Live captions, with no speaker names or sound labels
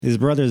His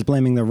brother is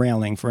blaming the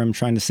railing for him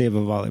trying to save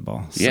a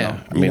volleyball. So,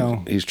 Yeah, I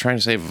mean, he's trying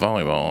to save a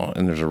volleyball,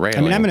 and there's a railing.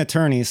 I mean, I'm an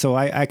attorney, so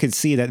I could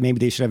see that maybe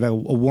they should have a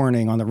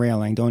warning on the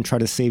railing. Don't try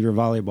to save your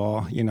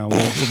volleyball.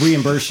 We'll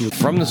reimburse you.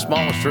 From the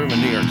smallest room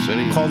in New York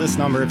City. Call this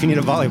number if you need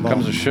a volleyball.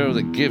 Comes a show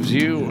that gives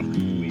you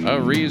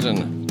a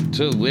reason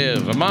to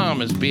live. A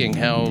mom is being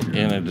held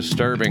in a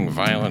disturbing,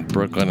 violent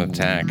Brooklyn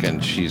attack,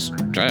 and she's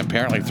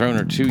apparently thrown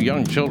her 2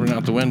 young children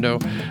out the window.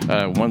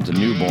 One's a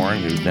newborn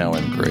who's now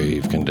in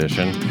grave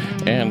condition,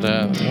 and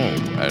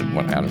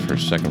went out of her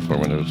second floor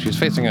window. She's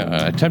facing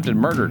attempted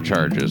murder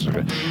charges.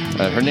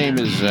 Her name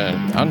is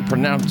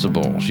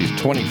unpronounceable. She's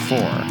 24.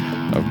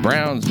 Of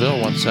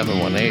Brownsville,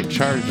 1718,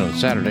 charged on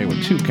Saturday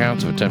with 2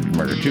 counts of attempted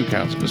murder, 2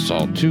 counts of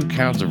assault, 2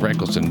 counts of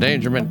reckless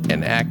endangerment,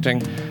 and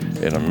acting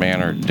in a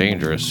manner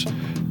dangerous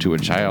to a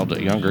child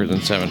younger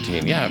than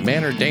 17. Yeah,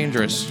 manner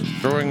dangerous,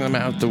 throwing them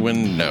out the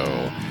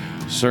window.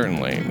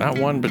 Certainly. Not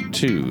 1, but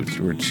 2.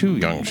 There were 2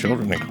 young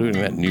children,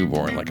 including that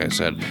newborn, like I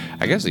said.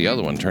 I guess the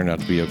other one turned out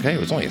to be okay. It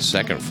was only a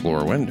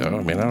second-floor window.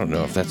 I mean, I don't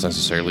know if that's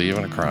necessarily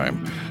even a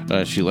crime.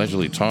 She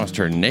allegedly tossed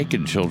her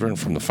naked children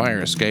from the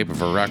fire escape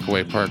of her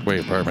Rockaway Parkway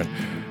apartment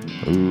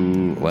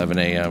 11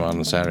 a.m. on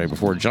the Saturday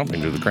before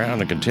jumping to the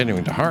ground and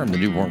continuing to harm the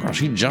newborn girl.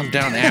 She jumped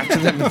down after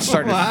them and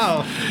started...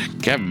 Wow.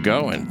 Kept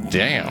going.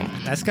 Damn.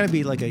 That's got to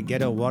be like a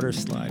ghetto water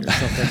slide or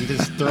something. You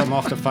just throw them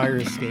off the fire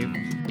escape.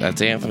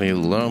 That's Anthony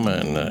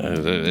Loman.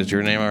 Is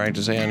your name all right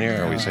to say on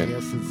here? Or we say? I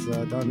guess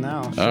it's done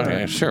now. Sure.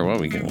 Okay, sure. Well,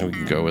 we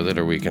can go with it,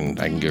 or I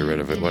can get rid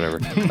of it, whatever.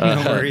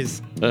 No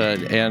worries.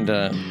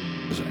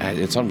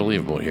 It's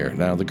unbelievable here.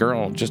 Now, the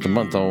girl, just a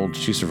month old,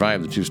 she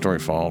survived the 2-story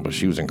fall, but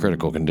she was in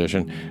critical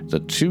condition.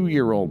 The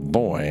 2-year-old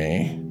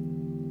boy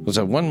was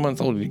a 1 month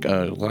old,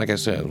 like I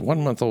said,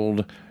 1 month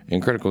old in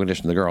critical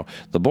condition. The girl,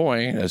 the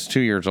boy, is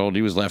 2 years old.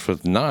 He was left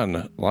with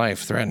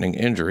non-life-threatening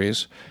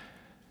injuries.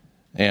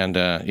 And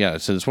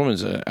so this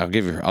woman's,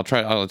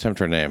 I'll attempt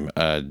her name,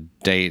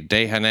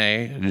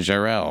 Dehane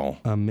Jarrell.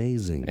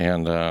 Amazing.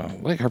 And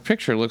her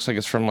picture looks like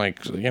it's from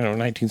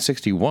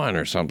 1961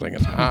 or something.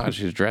 It's odd.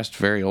 She's dressed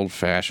very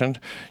old-fashioned.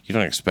 You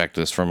don't expect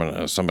this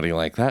from somebody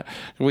like that.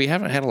 We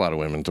haven't had a lot of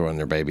women throwing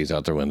their babies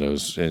out their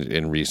windows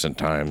in recent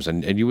times,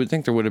 and you would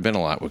think there would have been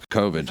a lot with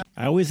COVID.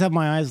 I always have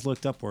my eyes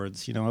looked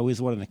upwards. I always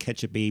wanted to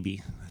catch a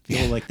baby. I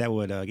feel like that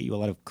would get you a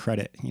lot of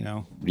credit.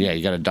 Yeah,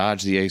 you got to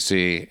dodge the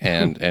AC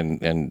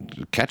and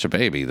catch a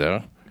baby,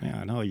 though.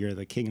 Yeah, I know. You're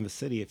the king of the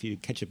city if you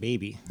catch a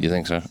baby. You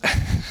think so?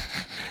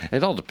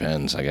 It all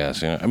depends, I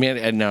guess. I mean,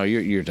 and no,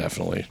 you're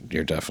definitely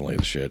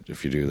the shit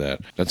if you do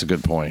that. That's a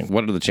good point.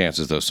 What are the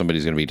chances, though,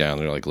 somebody's going to be down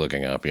there,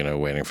 looking up,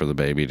 waiting for the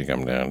baby to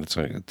come down? It's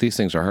these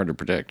things are hard to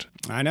predict.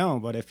 I know,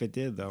 but if it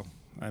did, though,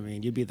 I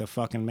mean, you'd be the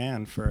fucking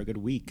man for a good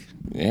week.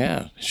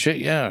 Yeah, shit,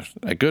 yeah,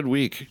 a good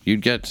week.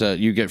 You'd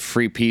get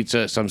free pizza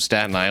at some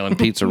Staten Island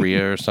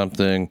pizzeria or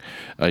something.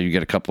 You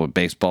get a couple of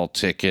baseball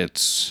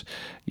tickets.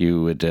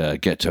 You would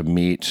get to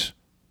meet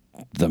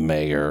the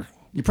mayor.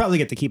 You probably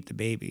get to keep the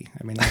baby.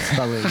 I mean, that's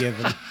probably a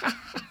given.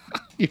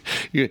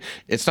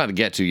 It's not a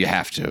get to, you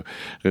have to.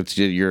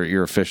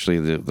 You're officially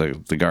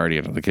the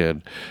guardian of the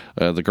kid.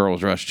 The girl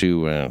was rushed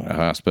to a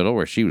hospital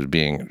where she was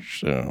being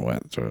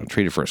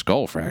treated for a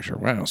skull fracture.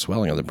 Wow,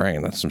 swelling of the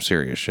brain. That's some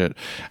serious shit.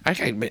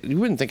 You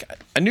wouldn't think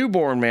a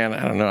newborn, man.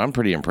 I don't know. I'm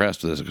pretty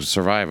impressed with this. Could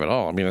survive at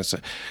all. I mean,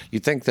 you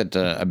think that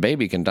a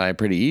baby can die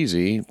pretty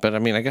easy, but I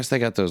mean, I guess they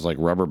got those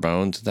rubber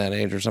bones at that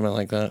age or something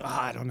like that. Oh,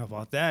 I don't know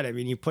about that. I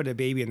mean, you put a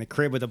baby in the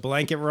crib with a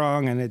blanket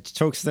wrong and it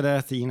chokes to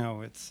death.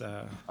 It's.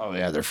 Oh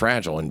yeah, they're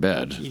fragile in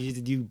bed.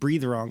 You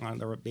breathe wrong on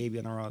the baby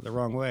in the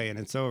wrong way, and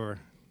it's over.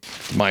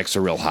 Mics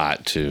are real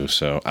hot too,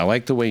 so I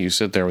like the way you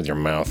sit there with your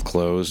mouth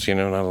closed. Not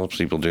a lot of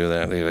people do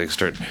that. They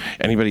start.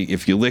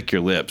 If you lick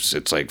your lips,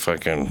 it's like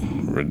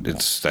fucking.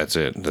 That's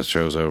it. The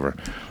show's over.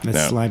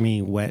 That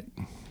slimy, wet,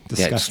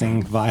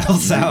 disgusting, vile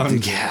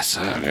sound. Yes,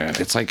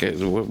 it's like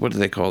what do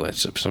they call that?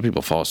 Some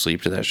people fall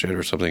asleep to that shit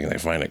or something, and they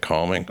find it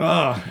calming.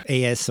 Oh,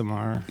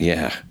 ASMR.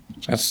 Yeah,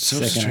 that's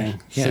so strange.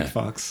 Sick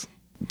fucks.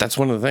 That's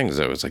one of the things,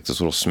 though. It's like this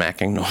little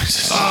smacking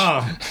noises.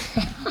 Oh.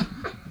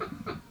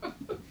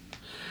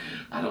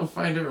 I don't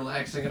find it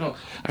relaxing at all.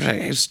 I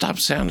mean, hey, stop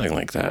sounding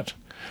like that.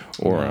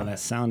 Or that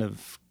sound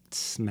of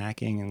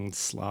smacking and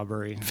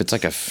slobbery. If it's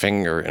like a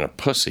finger in a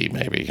pussy,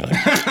 maybe.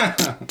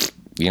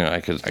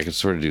 I could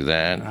sort of do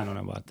that. I don't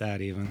know about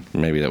that even.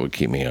 Maybe that would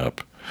keep me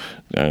up.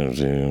 The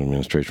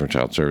Administration for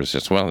Child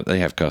Services. Well, they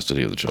have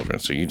custody of the children,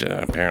 so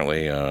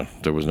apparently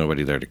there was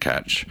nobody there to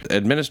catch.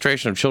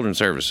 Administration of Children's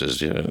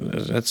Services.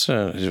 That's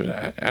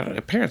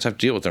parents have to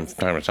deal with them from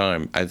time to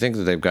time. I think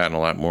that they've gotten a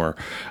lot more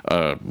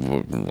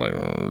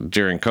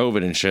during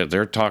COVID and shit.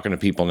 They're talking to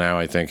people now,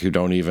 I think, who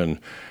don't even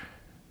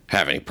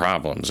have any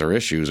problems or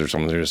issues or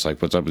something. They're just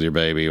like, what's up with your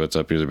baby? What's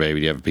up with your baby?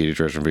 Do you have a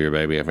pediatrician for your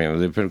baby? I mean,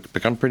 they've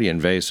become pretty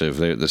invasive.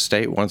 The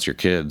state wants your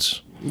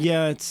kids.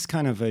 Yeah, it's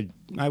kind of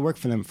I worked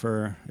for them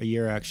for a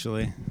year,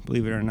 actually,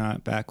 believe it or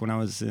not, back when I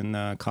was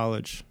in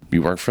college.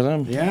 You worked for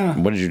them? Yeah.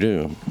 What did you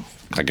do?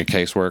 Like a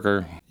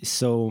caseworker?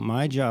 So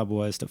my job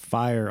was to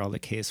fire all the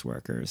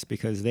caseworkers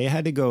because they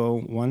had to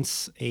go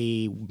once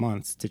a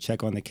month to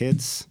check on the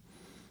kids.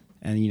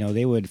 And,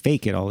 they would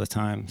fake it all the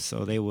time.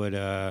 So they would,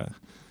 I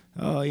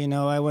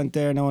went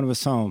there, no one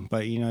was home.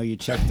 But, you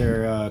check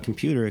their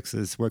computer, because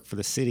it's work for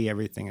the city,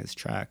 everything is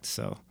tracked.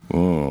 So,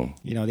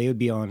 they would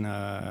be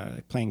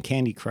on playing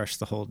Candy Crush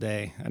the whole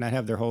day. And I'd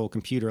have their whole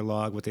computer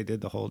log, what they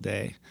did the whole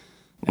day.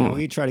 And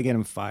we'd try to get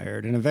them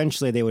fired. And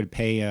eventually they would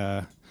pay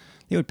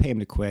him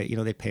to quit.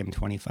 They pay him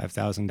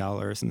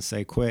 $25,000 and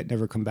say, quit,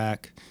 never come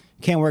back.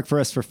 Can't work for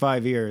us for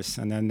 5 years.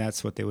 And then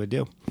that's what they would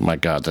do. My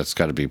God, that's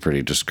got to be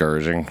pretty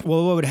discouraging.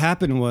 Well, what would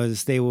happen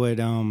was they would,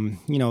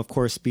 of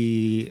course,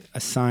 be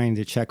assigned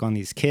to check on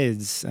these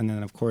kids. And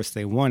then, of course,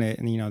 they won it.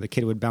 And, the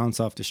kid would bounce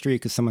off the street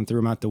because someone threw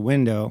him out the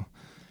window.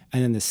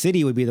 And then the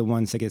city would be the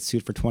ones that get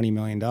sued for $20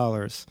 million.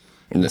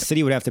 And the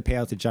city would have to pay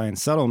out the giant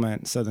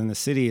settlement. So then the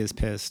city is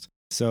pissed.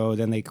 So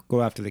then they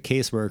go after the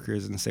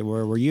caseworkers and say,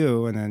 where were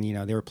you? And then,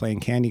 they were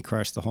playing Candy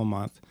Crush the whole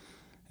month.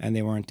 And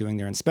they weren't doing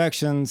their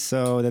inspections,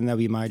 so then that'd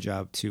be my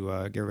job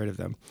to get rid of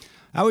them.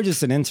 I was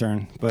just an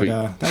intern, but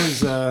that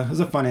was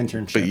a fun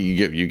internship. But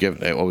you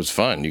give it was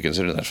fun. You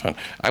consider that fun.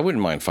 I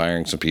wouldn't mind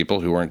firing some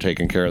people who weren't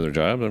taking care of their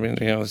job. I mean,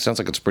 it sounds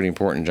like it's a pretty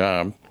important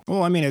job.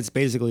 Well, I mean, it's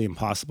basically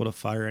impossible to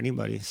fire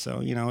anybody.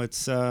 So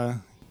it's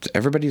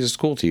everybody's a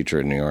school teacher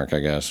in New York, I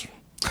guess.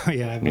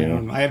 Yeah,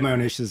 I have my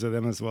own issues with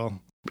them as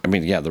well. I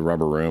mean, yeah, the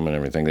rubber room and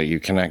everything, that you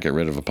cannot get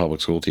rid of a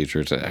public school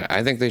teacher.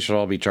 I think they should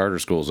all be charter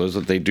schools. Those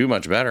that they do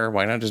much better.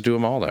 Why not just do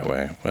them all that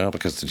way? Well,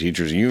 because the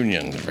teachers'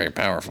 union is very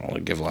powerful. They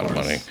give a lot of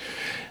money.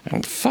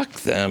 And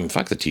fuck them.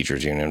 Fuck the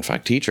teachers' union.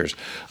 Fuck teachers.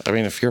 I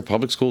mean, if you're a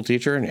public school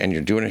teacher and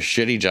you're doing a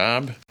shitty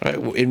job,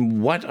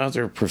 in what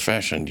other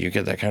profession do you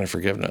get that kind of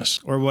forgiveness?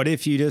 Or what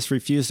if you just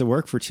refused to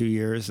work for 2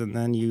 years and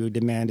then you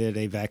demanded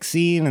a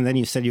vaccine and then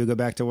you said you would go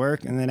back to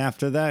work, and then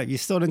after that you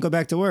still didn't go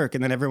back to work,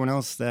 and then everyone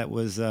else that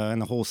was in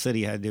the whole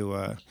city had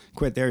to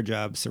quit their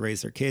jobs to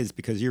raise their kids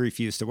because you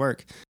refused to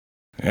work?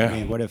 Yeah. I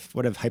mean, what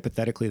if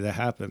hypothetically that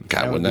happened?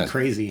 God, that would be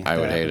crazy. I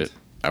would hate it.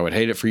 I would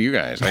hate it for you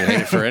guys. I'd hate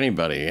it for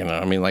anybody.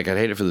 I mean, I'd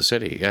hate it for the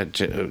city.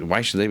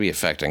 Why should they be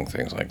affecting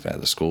things like that?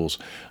 The schools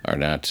are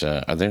not.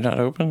 Are they not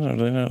open? Are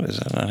they not? Is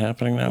that not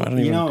happening now? I don't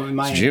even.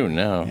 It's June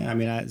now. Yeah, I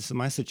mean, so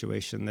my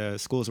situation. The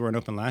schools weren't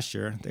open last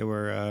year. They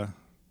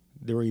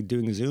were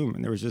doing Zoom,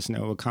 and there was just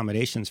no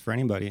accommodations for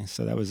anybody.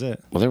 So that was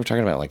it. Well, they were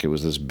talking about it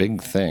was this big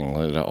thing.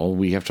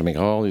 We have to make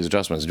all these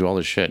adjustments, do all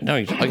this shit. No, all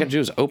you got to do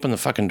is open the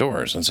fucking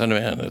doors and send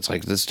them in. It's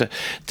like this.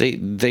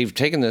 They've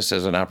taken this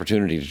as an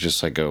opportunity to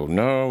just go,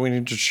 no, we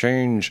need to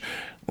change.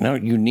 No,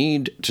 you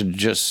need to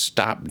just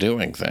stop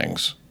doing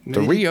things.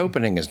 The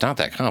reopening is not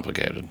that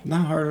complicated.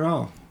 Not hard at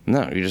all.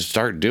 No, you just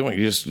start doing.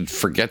 You just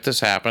forget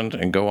this happened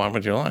and go on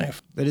with your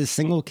life. Did a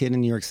single kid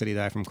in New York City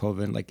die from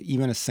COVID?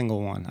 Even a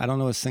single one? I don't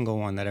know a single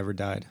one that ever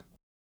died.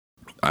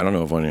 I don't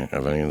know if any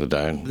of them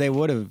died. They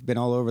would have been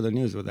all over the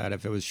news with that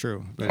if it was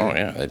true. But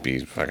yeah, they'd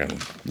be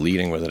fucking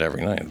leading with it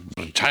every night.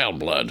 Child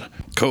blood,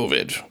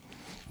 COVID.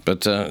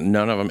 But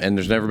none of them, and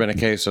there's never been a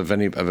case of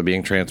it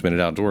being transmitted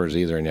outdoors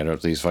either, and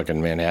yet these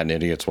fucking Manhattan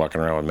idiots walking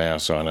around with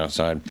masks on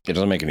outside. It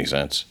doesn't make any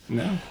sense.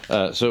 No.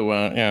 So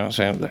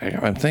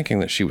I'm thinking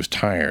that she was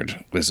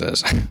tired, this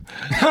says.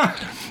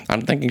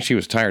 I'm thinking she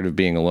was tired of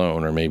being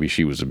alone, or maybe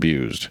she was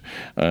abused.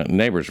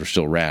 Neighbors were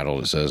still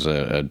rattled, it says,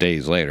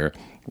 days later.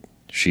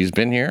 She's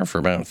been here for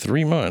about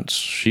 3 months.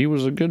 She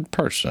was a good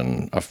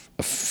person, a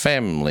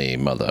family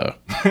mother.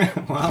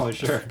 Wow,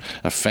 sure.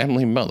 A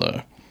family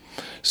mother.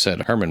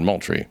 Said Herman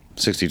Moultrie,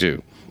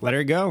 62. Let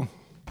her go.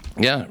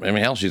 Yeah, I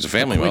mean, hell, she's a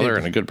family mother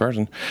and a good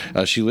person.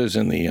 She lives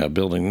in the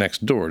building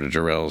next door to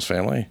Jarrell's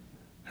family.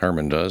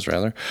 Herman does,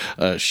 rather.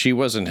 She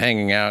wasn't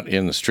hanging out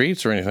in the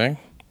streets or anything.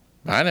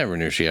 I never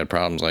knew she had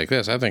problems like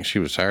this. I think she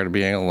was tired of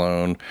being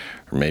alone,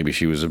 or maybe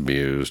she was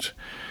abused.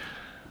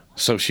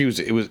 So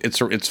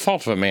it's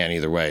fault of a man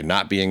either way,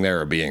 not being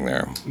there or being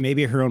there.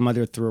 Maybe her own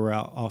mother threw her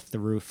out off the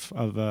roof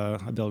of a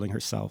building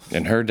herself.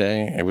 In her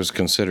day, it was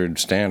considered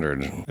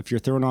standard. If you're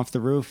thrown off the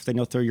roof, then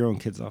you'll throw your own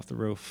kids off the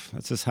roof.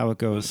 That's just how it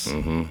goes.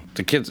 Mm-hmm.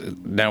 The kids,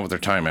 now with their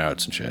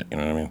timeouts and shit, you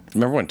know what I mean?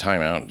 Remember when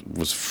timeout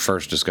was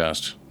first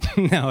discussed?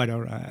 No, I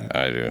don't.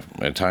 I do.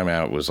 A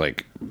timeout was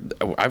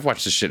I've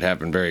watched this shit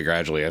happen very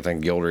gradually. I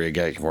think Gildery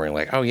again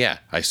were oh yeah,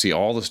 I see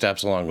all the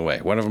steps along the way.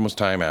 One of them was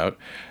timeout.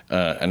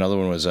 Another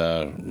one was,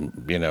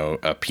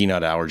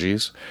 peanut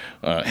allergies,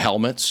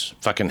 helmets,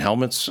 fucking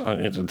helmets.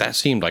 That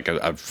seemed like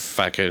a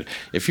fucking,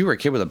 if you were a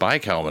kid with a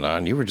bike helmet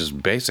on, you were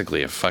just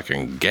basically a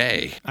fucking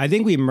gay. I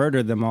think we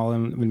murdered them all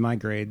in my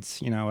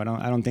grades. I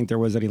don't think there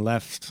was any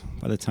left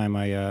by the time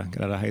I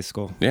got out of high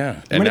school.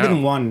 Yeah. There might have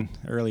been one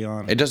early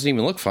on. It doesn't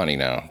even look funny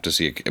now to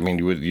see. I mean,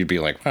 you'd be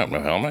like, oh, no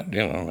helmet,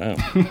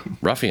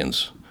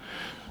 ruffians.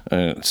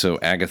 So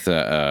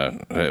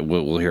Agatha,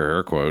 we'll hear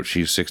her quote.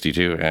 She's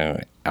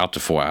 62, out to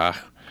Foix.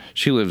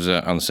 She lives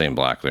on the same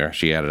block there.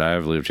 She added,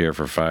 I've lived here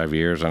for 5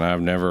 years, and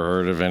I've never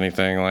heard of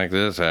anything like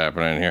this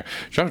happening here.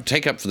 Trying to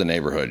take up for the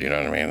neighborhood, you know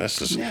what I mean?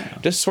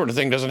 This sort of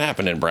thing doesn't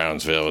happen in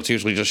Brownsville. It's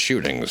usually just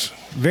shootings.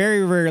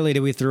 Very rarely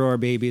do we throw our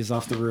babies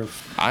off the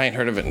roof. I ain't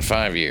heard of it in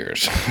 5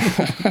 years.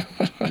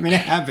 mean,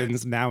 it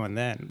happens now and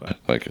then, but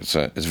like it's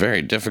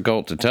very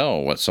difficult to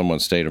tell what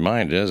someone's state of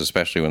mind is,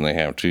 especially when they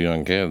have two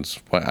young kids.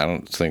 I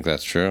don't think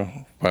that's true.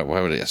 Why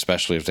would it,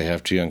 especially if they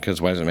have two young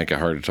kids? Why does it make it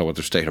hard to tell what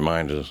their state of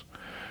mind is?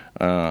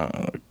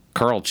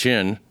 Carl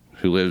Chin,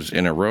 who lives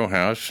in a row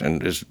house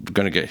and is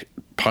going to get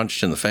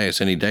punched in the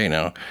face any day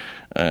now,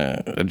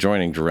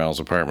 adjoining Jarrell's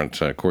apartment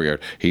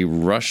courtyard. He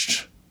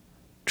rushed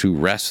to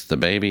wrest the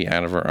baby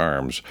out of her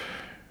arms.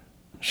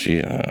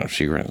 You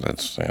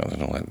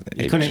couldn't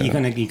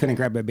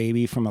grab a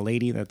baby from a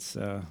lady. That's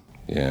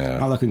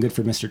not looking good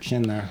for Mr.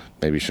 Chin there.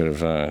 Maybe should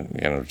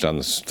have done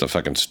the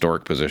fucking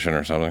stork position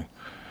or something.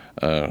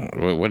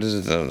 What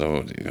is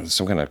it?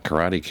 Some kind of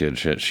Karate Kid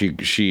shit. She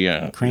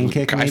crane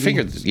kick. Maybe? I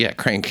figured,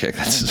 crane kick.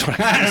 That's what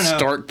I don't know.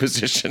 Stork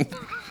position.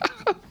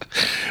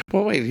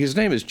 Well, wait. His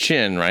name is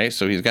Chin, right?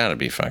 So he's got to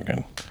be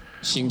fucking.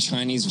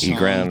 Chinese. She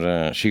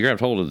grabbed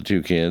hold of the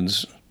two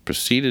kids,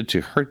 proceeded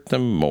to hurt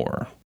them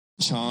more.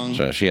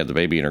 So she had the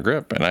baby in her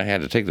grip, and I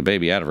had to take the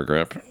baby out of her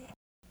grip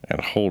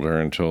and hold her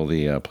until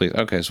the police.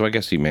 Okay, so I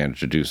guess he managed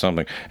to do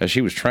something as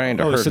she was trying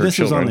to hurt her children. So this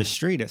was on the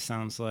street. It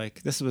sounds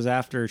like this was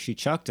after she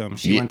chucked him.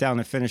 She went down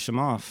to finish him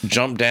off.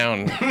 Jumped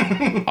down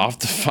off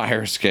the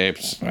fire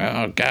escapes.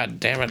 Oh, God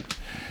damn it!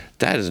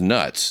 That is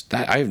nuts.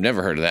 I've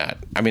never heard of that.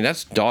 I mean,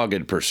 that's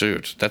dogged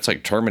pursuit. That's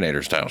like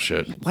Terminator style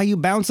shit. Why are you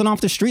bouncing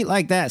off the street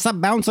like that? Stop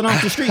bouncing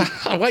off the street.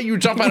 Why you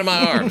jump out of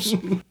my arms?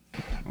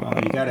 Well,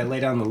 you got to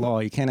lay down the law.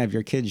 You can't have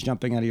your kids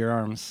jumping out of your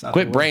arms.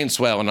 Quit brain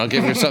swelling. I'll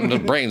give you something to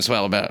brain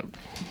swell about.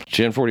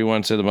 Chin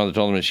 41 said the mother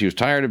told him that she was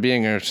tired of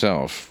being by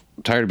herself.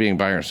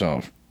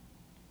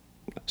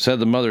 Said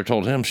the mother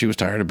told him she was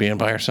tired of being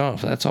by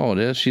herself. That's all it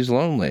is. She's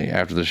lonely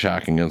after the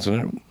shocking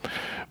incident,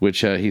 which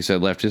he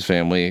said left his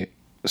family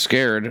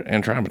scared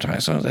and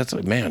traumatized. So that's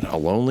like, man, a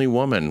lonely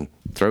woman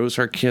throws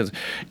her kids.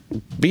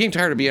 Being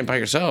tired of being by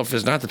yourself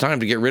is not the time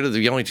to get rid of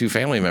the only two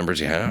family members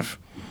you have.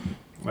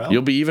 Well,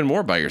 you'll be even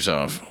more by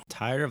yourself.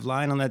 Tired of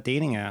lying on that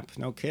dating app.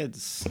 No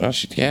kids. Well,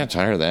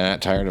 tired of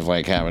that. Tired of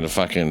like having to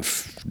fucking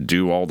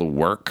do all the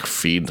work,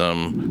 feed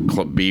them,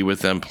 be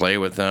with them, play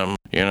with them,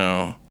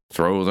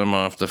 throw them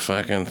off the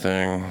fucking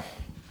thing.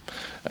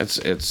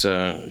 It's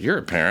you're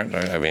a parent.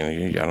 I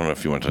mean, I don't know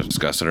if you want to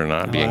discuss it or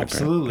not. Being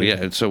absolutely. A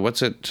parent. Yeah. So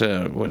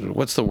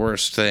what's the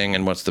worst thing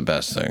and what's the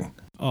best thing?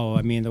 Oh,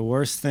 I mean, the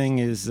worst thing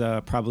is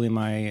probably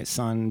my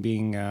son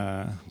being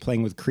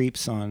playing with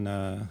creeps on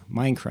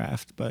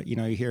Minecraft. But, you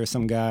hear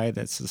some guy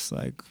that's just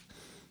like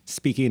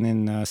speaking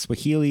in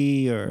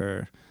Swahili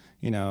or,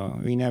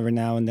 every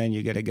now and then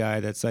you get a guy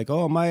that's like,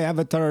 oh, my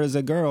avatar is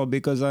a girl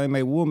because I'm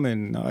a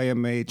woman. I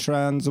am a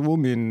trans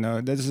woman.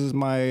 This is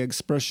my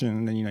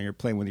expression. And, you're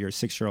playing with your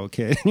 6-year-old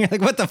kid. And you're like,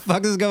 what the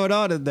fuck is going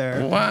on in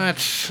there? What?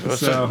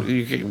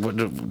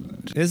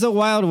 It's a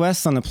Wild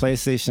West on the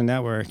PlayStation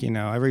Network.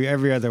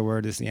 Every other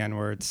word is the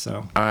N-word.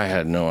 So I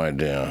had no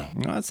idea.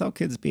 That's how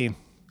kids be.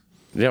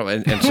 Yeah,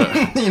 and so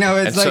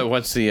it's so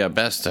what's the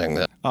best thing?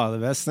 The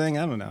best thing?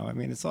 I don't know. I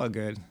mean, it's all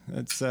good.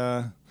 It's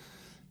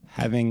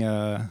having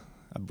a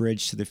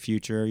bridge to the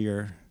future.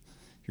 Your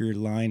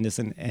line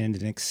doesn't end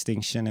in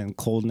extinction and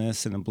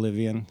coldness and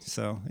oblivion.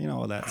 So,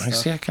 all that stuff. I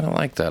see. I kind of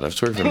like that. I've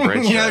sort of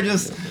embraced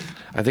that.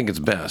 I think it's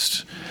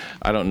best.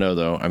 I don't know,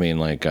 though. I mean,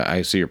 like,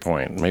 I see your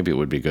point. Maybe it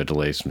would be good to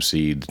lay some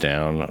seeds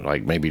down,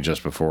 like maybe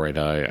just before I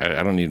die.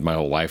 I don't need my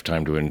whole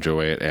lifetime to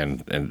enjoy it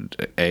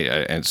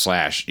and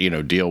slash,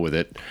 deal with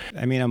it.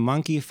 I mean, a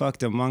monkey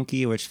fucked a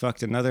monkey, which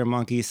fucked another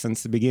monkey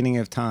since the beginning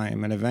of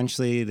time. And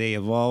eventually they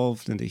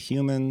evolved into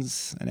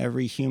humans, and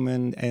every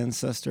human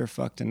ancestor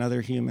fucked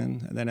another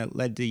human. And then it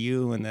led to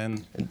you, and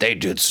then they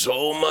did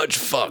so much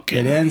fucking.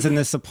 It ends in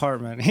this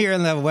apartment here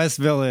in the West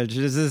Village.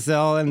 This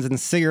all ends in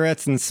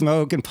cigarettes and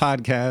smoke and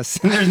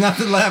podcasts, and there's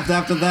nothing left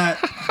after that.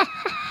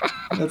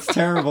 That's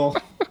terrible.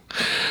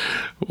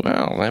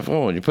 Well,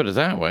 when you put it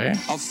that way.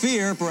 A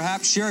fear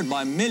perhaps shared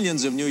by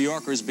millions of New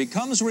Yorkers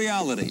becomes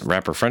reality.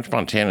 Rapper French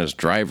Montana's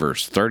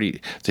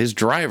his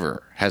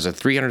driver has a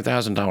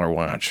 $300,000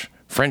 watch.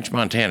 French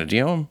Montana, do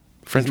you know him?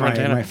 French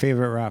Montana? My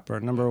favorite rapper,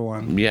 number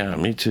one. Yeah,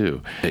 me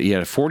too. He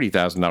had a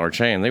 $40,000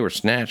 chain. They were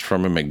snatched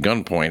from him at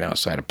gunpoint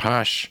outside a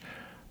posh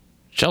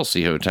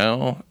Chelsea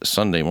hotel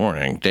Sunday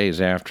morning,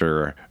 days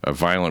after a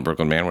violent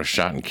Brooklyn man was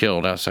shot and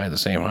killed outside the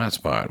same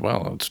hotspot.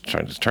 Well,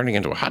 it's turning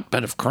into a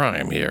hotbed of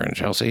crime here in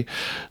Chelsea.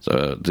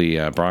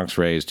 The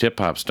Bronx-raised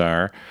hip-hop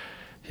star,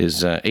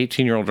 his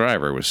 18-year-old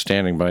driver was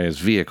standing by his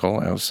vehicle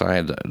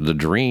outside the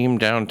Dream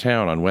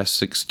downtown on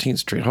West 16th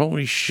Street.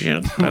 Holy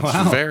shit,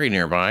 that's very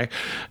nearby.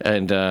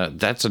 And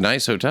that's a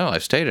nice hotel.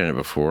 I've stayed in it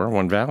before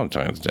one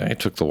Valentine's Day. I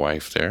took the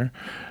wife there,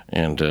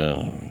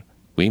 and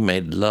we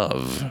made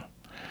love.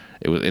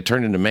 It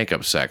turned into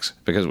makeup sex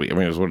because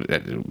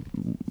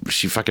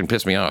she fucking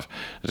pissed me off.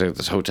 It's like,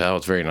 this hotel,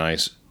 it's very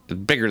nice. It's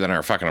bigger than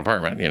our fucking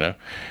apartment,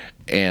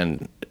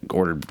 and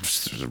ordered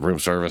room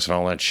service and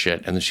all that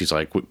shit. And then she's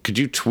like, could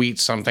you tweet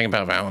something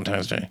about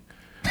Valentine's Day?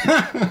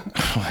 I'm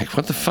like,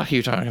 what the fuck are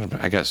you talking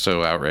about? I got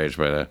so outraged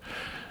by that.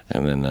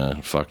 And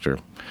then fucked her.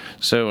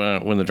 So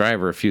when the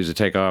driver refused to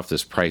take off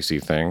this pricey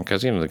thing,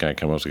 because, the guy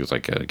comes and goes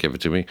like, give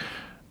it to me.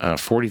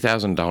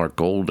 $40,000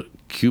 gold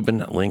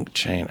Cuban link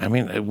chain. I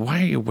mean,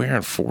 why are you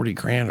wearing 40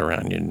 grand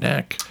around your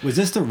neck? Was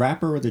this the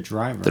rapper or the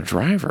driver? The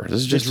driver.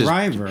 This is just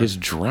driver. His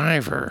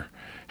driver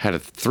had a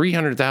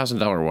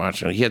 $300,000 watch.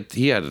 He had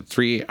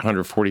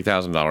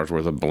 $340,000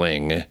 worth of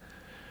bling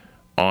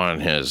on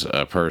his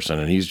person,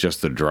 and he's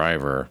just the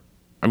driver.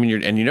 I mean,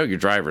 your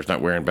driver's not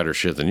wearing better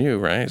shit than you,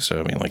 right? So,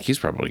 I mean, like, he's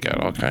probably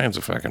got all kinds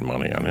of fucking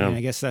money on him.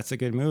 I guess that's a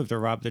good move to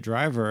rob the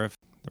driver. If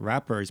the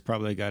rapper, he's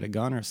probably got a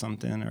gun or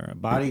something, or a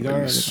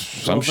bodyguard.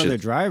 Some shit. For the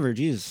driver,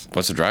 geez.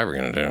 What's the driver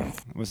going to do?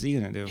 What's he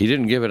going to do? He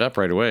didn't give it up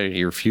right away.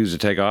 He refused to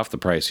take off the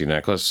pricey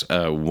necklace.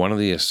 One of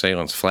the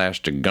assailants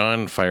flashed a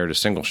gun, fired a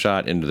single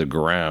shot into the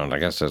ground. I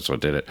guess that's what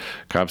did it.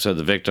 Cops said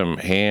the victim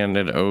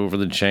handed over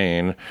the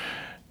chain,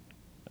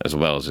 as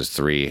well as his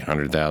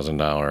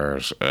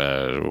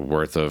 $300,000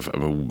 worth of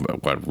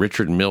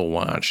Richard Mille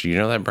watch. You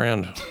know that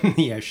brand?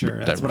 Yeah,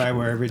 sure. That's what I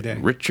wear every day.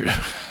 Richard.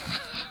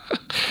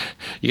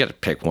 You got to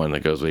pick one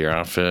that goes with your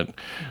outfit.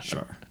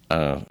 Sure.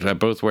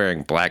 Both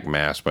wearing black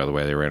masks, by the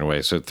way. They ran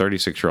away. So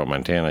 36-year-old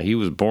Montana. He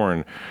was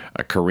born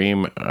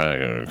Kareem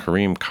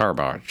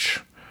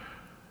Karbach.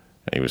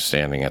 He was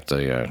standing at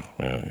the,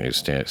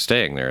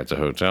 staying there at the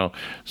hotel.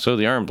 So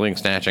the armed bling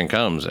snatching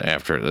comes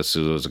after this.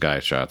 There was a guy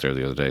shot there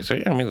the other day. So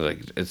yeah, I mean,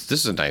 like, this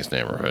is a nice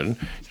neighborhood. You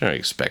don't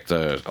expect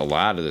a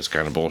lot of this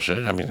kind of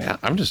bullshit. I mean,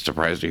 I'm just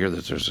surprised to hear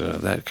that there's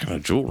that kind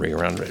of jewelry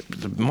around.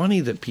 The money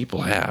that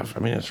people have. I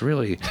mean, it's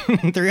really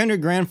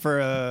 $300,000 for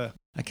a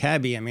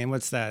cabbie. I mean,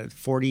 what's that?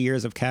 40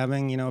 years of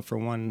cabbing, for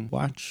one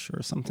watch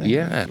or something?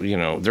 Yeah,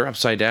 they're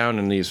upside down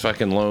in these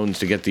fucking loans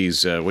to get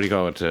these. What do you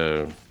call it?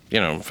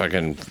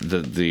 Fucking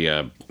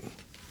the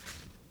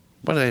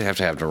what do they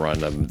have to run?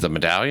 The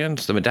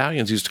medallions? The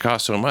medallions used to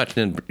cost so much,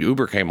 and then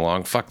Uber came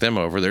along, fucked them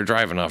over. They're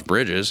driving off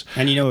bridges.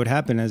 And what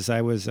happened is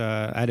I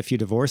had a few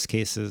divorce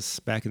cases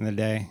back in the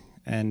day,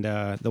 and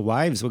the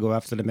wives would go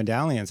after the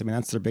medallions. I mean,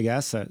 that's their big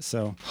asset.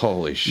 So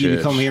holy shit.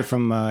 You come here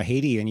from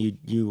Haiti, and you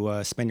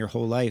spend your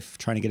whole life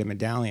trying to get a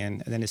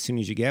medallion, and then as soon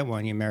as you get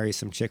one, you marry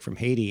some chick from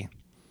Haiti.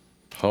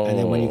 Oh. And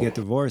then when you get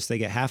divorced, they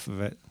get half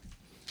of it.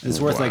 It's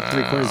worth like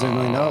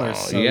 $750,000.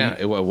 So. Yeah,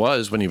 it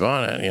was when you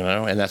bought it,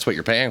 and that's what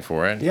you're paying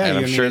for it. Yeah, and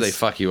I'm sure they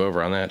fuck you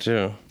over on that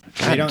too.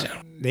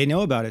 They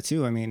know about it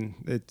too. I mean,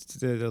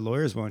 the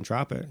lawyers won't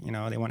drop it.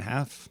 They want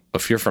half.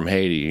 If you're from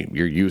Haiti,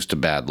 you're used to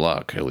bad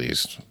luck. At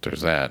least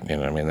there's that.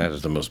 I mean, that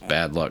is the most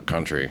bad luck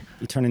country.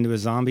 You turn into a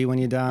zombie when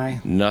you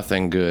die.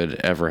 Nothing good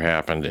ever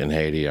happened in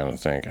Haiti. I don't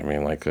think. I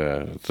mean, like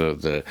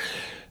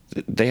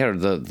they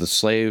had the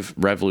slave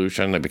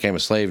revolution. They became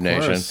a slave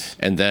nation,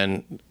 and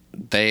then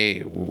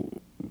they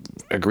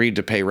agreed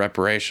to pay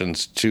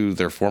reparations to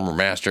their former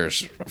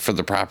masters for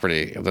the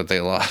property that they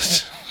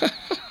lost.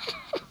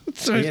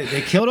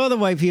 They killed all the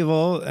white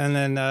people, and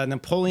then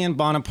Napoleon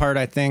Bonaparte,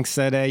 I think,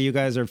 said, "Hey, you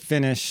guys are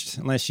finished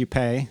unless you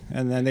pay."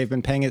 And then they've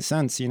been paying it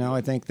since.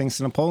 I think thanks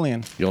to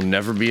Napoleon. You'll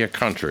never be a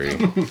country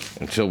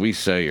until we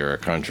say you're a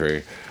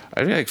country.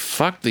 I'd be like,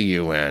 fuck the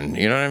UN.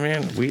 You know what I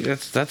mean?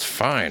 That's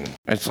fine.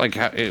 It's like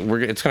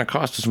it's going to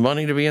cost us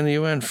money to be in the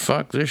UN.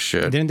 Fuck this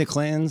shit. Didn't the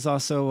Clintons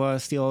also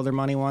steal all their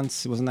money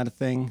once? Wasn't that a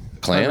thing?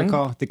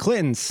 Clinton? The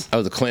Clintons.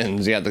 Oh, the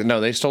Clintons. Yeah.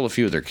 No, they stole a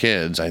few of their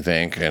kids, I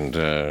think, and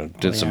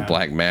did some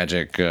black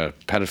magic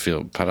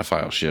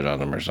pedophile shit on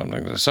them or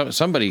something.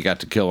 Somebody got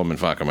to kill them and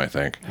fuck them, I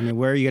think. I mean,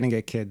 where are you going to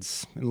get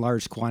kids in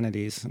large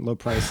quantities, low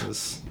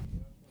prices?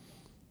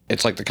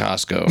 It's like the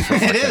Costco for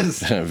it is.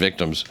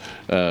 Victims.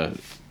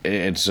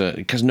 It's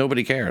because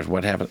nobody cares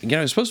what happened.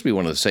 It's supposed to be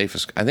one of the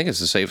safest. I think it's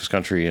the safest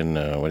country in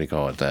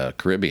the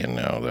Caribbean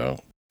now, though.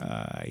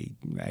 I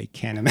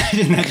can't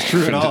imagine that's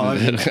true at all.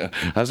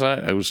 That's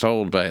what I was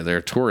told by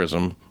their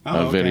tourism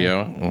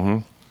video. Mm-hmm.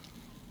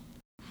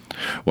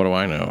 What do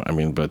I know? I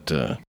mean, but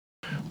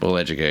we'll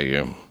educate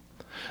you.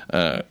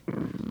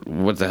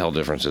 What the hell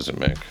difference does it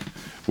make?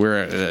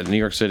 New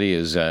York City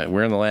is,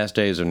 we're in the last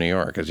days of New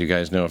York. As you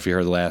guys know, if you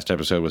heard the last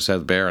episode with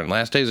Seth Barron,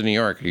 Last Days of New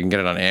York, you can get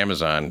it on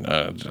Amazon.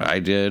 I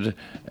did,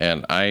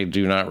 and I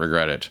do not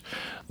regret it.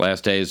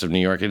 Last Days of New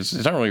York, it's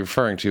not really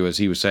referring to, as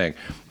he was saying,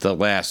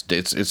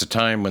 it's a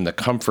time when the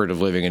comfort of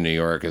living in New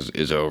York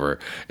is over.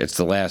 It's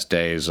the last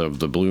days of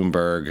the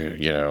Bloomberg,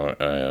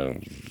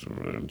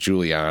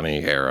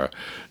 Giuliani era.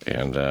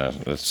 And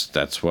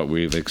that's what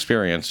we've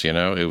experienced,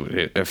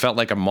 It felt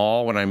like a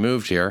mall when I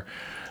moved here.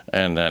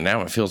 And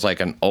now it feels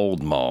like an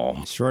old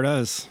mall. Sure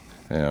does.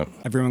 Yeah.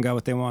 Everyone got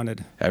what they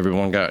wanted.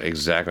 Everyone got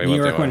exactly what they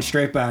wanted. New York went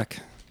straight back.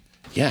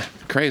 Yeah,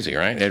 crazy,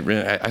 right?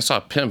 I saw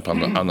a pimp on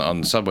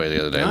the subway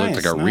the other day. Nice, it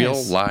looked like a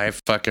real live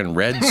fucking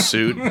red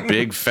suit,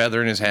 big feather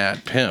in his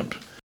hat pimp.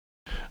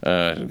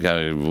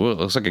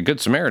 Looks like a good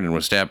Samaritan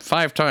was stabbed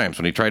 5 times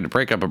when he tried to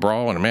break up a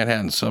brawl in a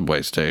Manhattan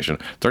subway station.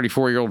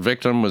 34-year-old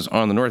victim was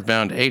on the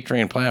northbound A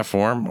train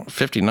platform,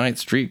 59th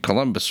Street,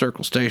 Columbus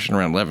Circle Station,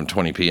 around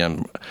 11:20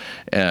 p.m.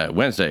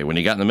 Wednesday, when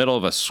he got in the middle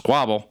of a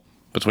squabble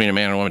between a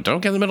man and a woman. Don't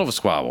get in the middle of a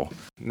squabble.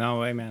 No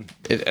way, man.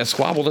 A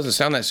squabble doesn't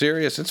sound that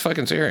serious. It's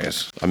fucking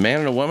serious. A man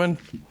and a woman?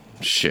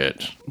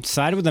 Shit.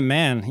 Side with the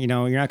man. You're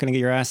not going to get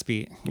your ass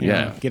beat. You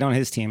know, get on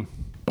his team.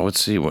 let's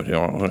see what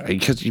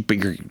because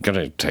you're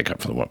gonna take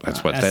up for the one.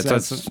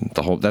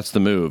 That's the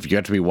move. You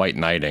have to be white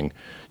knighting.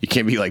 You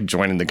can't be like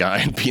joining the guy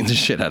and beating the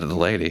shit out of the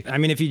lady. I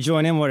mean, if you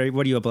join in, what are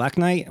you, a black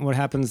knight? What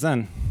happens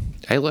then?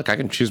 Hey, look, I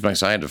can choose my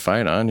side to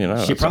fight on.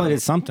 She probably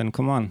did something.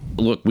 Come on.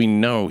 Look, we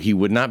know he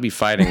would not be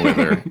fighting with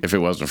her if it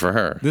wasn't for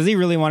her. Does he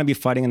really want to be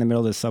fighting in the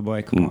middle of the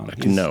subway? Come on.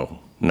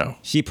 No.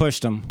 She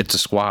pushed him. It's a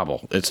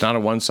squabble. It's not a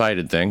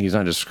one-sided thing. He's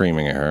not just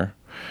screaming at her.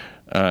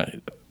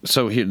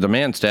 So the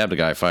man stabbed a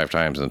guy 5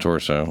 times in the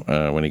torso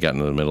when he got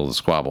into the middle of the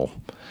squabble.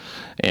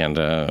 And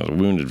the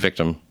wounded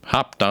victim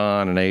hopped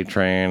on an A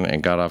train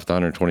and got off the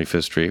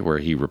 125th Street where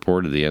he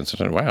reported the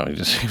incident. Wow, he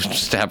was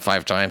stabbed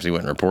 5 times. He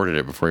went and reported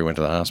it before he went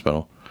to the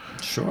hospital.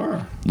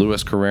 Sure.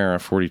 Louis Carrera,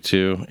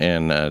 42,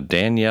 and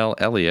Danielle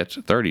Elliott,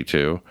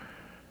 32.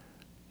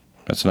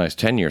 That's a nice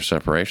 10-year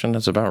separation.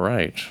 That's about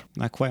right.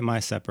 Not quite my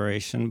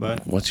separation,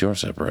 but... What's your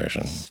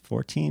separation?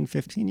 14,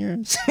 15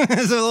 years.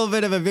 It's a little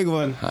bit of a big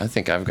one. I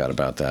think I've got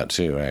about that,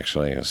 too,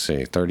 actually. Let's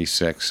see,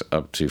 36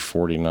 up to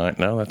 49.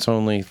 No, that's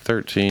only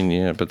 13,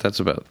 yeah, but that's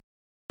about...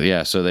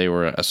 Yeah, so they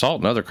were assault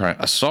and other crime.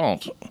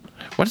 Assault?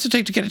 What does it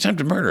take to get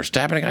attempted murder?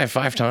 Stabbing a guy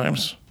 5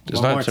 times?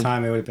 One more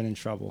time, he would have been in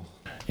trouble.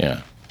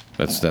 Yeah.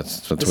 That's where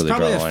they draw the line. It's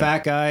probably a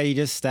fat guy. You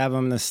just stab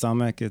him in the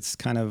stomach. It's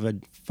kind of a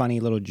funny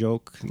little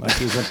joke. Like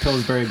he's a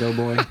Pillsbury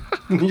Doughboy.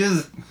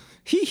 Just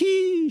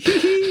hee.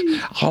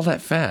 All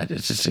that fat.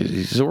 It's just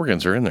his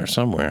organs are in there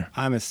somewhere.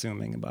 I'm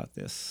assuming about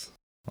this.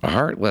 A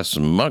heartless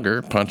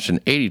mugger punched an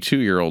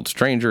 82-year-old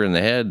stranger in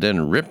the head,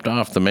 then ripped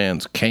off the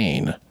man's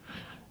cane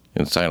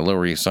inside a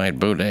Lower East Side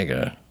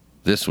bodega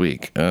this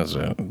week. As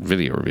a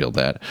video revealed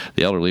that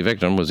the elderly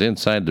victim was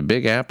inside the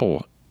Big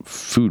Apple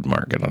Food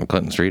Market on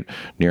Clinton Street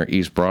near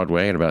East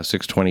Broadway at about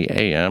 6:20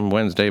 a.m.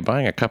 Wednesday,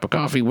 buying a cup of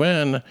coffee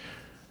when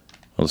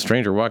the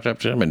stranger walked up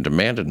to him and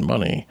demanded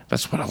money.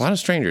 That's what a lot of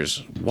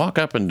strangers walk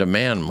up and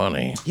demand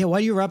money. Yeah,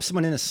 why do you rob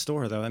someone in a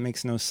store, though? That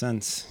makes no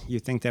sense. You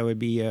think that would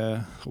be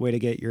a way to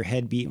get your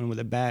head beaten with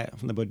a bat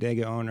from the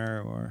bodega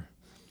owner, or...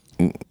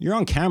 You're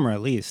on camera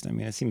at least. I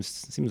mean, it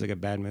seems like a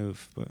bad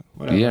move, but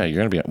whatever. Yeah,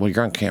 you're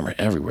on camera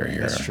everywhere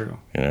here. That's true.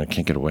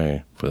 Can't get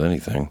away with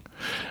anything.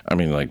 I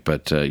mean,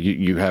 but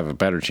you have a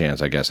better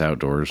chance, I guess,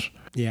 outdoors.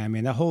 Yeah, I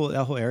mean that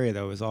whole area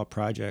though is all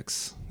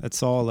projects.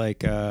 That's all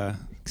like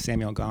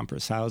Samuel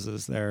Gomper's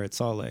houses there.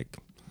 It's all like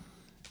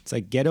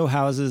ghetto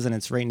houses, and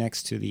it's right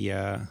next to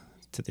the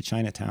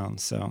Chinatown.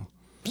 So.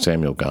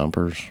 Samuel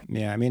Gompers.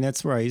 Yeah, I mean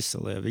that's where I used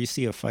to live. You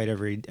see a fight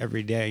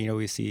every day.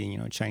 We see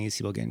Chinese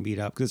people getting beat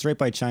up because it's right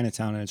by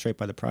Chinatown and it's right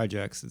by the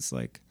projects. It's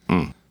like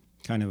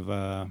kind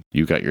of.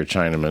 You got your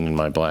Chinaman and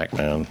my black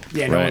man.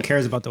 Yeah, no one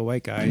cares about the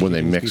white guy. When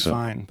they mix it,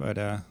 fine. But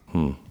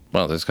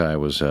well, this guy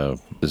was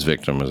his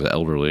victim was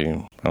elderly.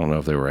 I don't know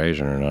if they were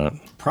Asian or not.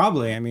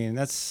 Probably. I mean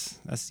that's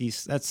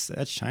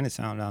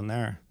Chinatown down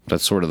there.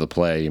 That's sort of the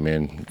play. You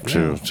mean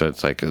too? Yeah. So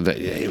it's like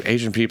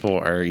Asian people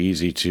are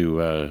easy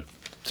to.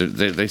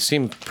 They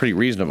seem pretty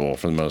reasonable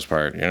for the most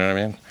part. You know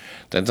what I mean?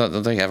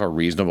 Don't they have a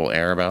reasonable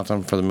air about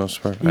them for the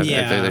most part?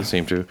 Yeah. They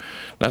seem to.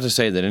 Not to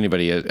say that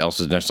anybody else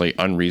is necessarily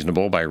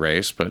unreasonable by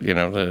race, but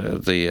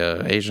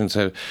the Asians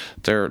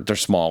they're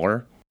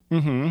smaller,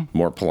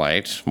 more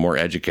polite, more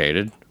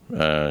educated.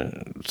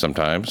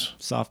 Sometimes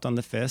soft on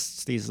the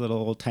fists. These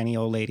little tiny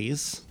old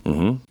ladies.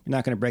 Mm-hmm. You're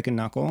not going to break a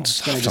knuckle.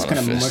 It's going to just kind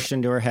of mush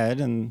into her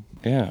head and.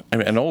 Yeah, I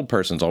mean, an old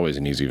person's always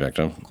an easy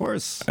victim. Of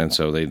course. And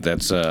so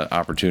that's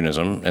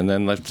opportunism. And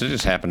then they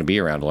just happen to be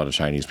around a lot of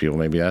Chinese people.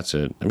 Maybe that's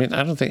it. I mean,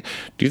 I don't think.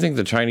 Do you think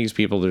the Chinese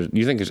people? Do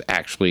you think there's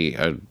actually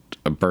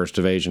a burst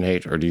of Asian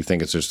hate, or do you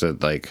think it's just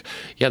that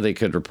they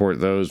could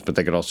report those, but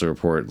they could also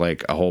report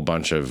like a whole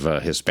bunch of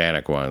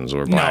Hispanic ones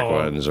or black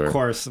ones? Or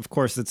of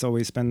course, it's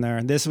always been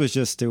there. This was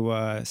just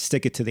to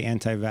stick it to the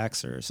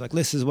anti-vaxxers. Like,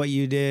 this is what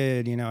you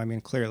did. I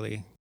mean,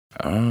 clearly.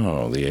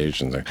 Oh, the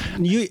Asians are.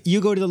 You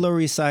go to the Lower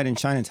East Side in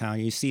Chinatown,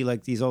 you see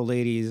like these old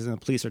ladies and the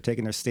police are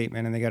taking their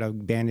statement and they got a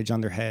bandage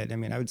on their head. I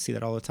mean, I would see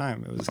that all the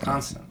time. It was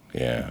constant.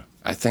 Yeah.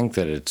 I think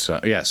that it's,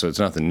 so it's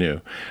nothing new.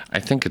 I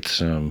think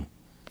it's,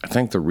 I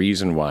think the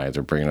reason why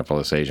they're bringing up all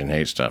this Asian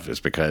hate stuff is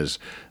because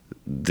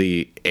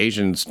the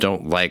Asians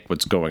don't like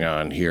what's going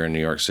on here in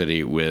New York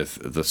City with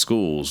the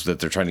schools, that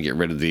they're trying to get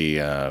rid of the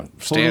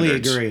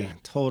standards.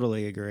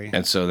 Totally agree.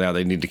 And so now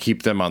they need to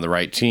keep them on the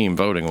right team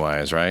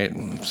voting-wise,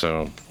 right?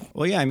 So...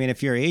 Well, yeah, I mean,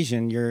 if you're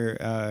Asian, you're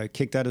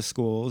kicked out of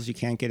schools. You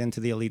can't get into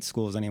the elite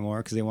schools anymore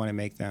because they want to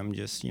make them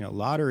just,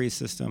 lottery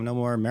system, no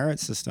more merit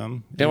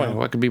system. Yeah,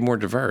 what could be more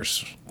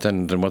diverse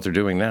than what they're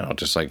doing now?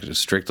 Just like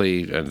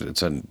strictly, they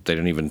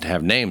don't even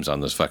have names on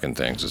those fucking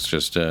things. It's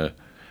just,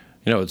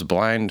 it's a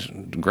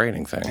blind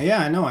grading thing. Yeah,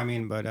 I know. I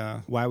mean,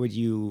 but why would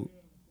you...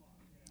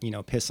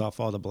 piss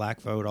off all the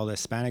black vote, all the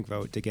Hispanic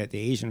vote to get the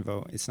Asian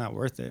vote? It's not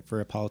worth it for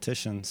a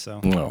politician. So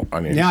no, I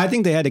mean, yeah, I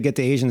think they had to get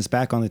the Asians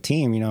back on the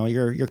team.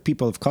 You're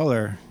people of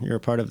color. You're a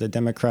part of the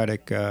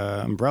Democratic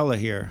umbrella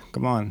here.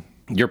 Come on,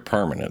 you're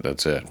permanent.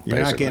 That's it. You're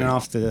basically not getting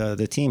off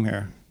the team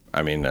here.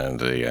 I mean,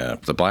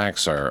 the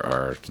blacks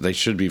are they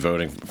should be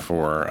voting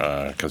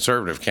for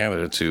conservative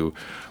candidates who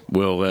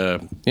will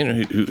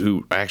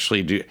who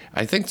actually do.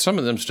 I think some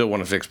of them still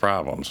want to fix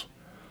problems.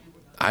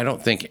 I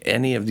don't think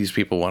any of these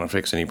people want to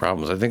fix any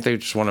problems. I think they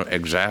just want to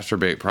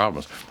exacerbate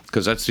problems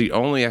because that's the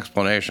only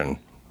explanation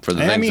for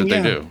the things that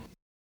they do.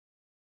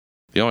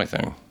 The only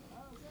thing.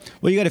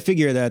 Well, you got to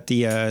figure that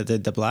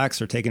the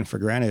blacks are taken for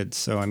granted.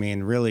 So, I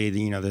mean, really,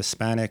 the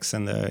Hispanics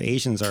and the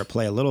Asians are at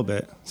play a little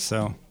bit.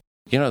 So,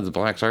 the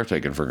blacks are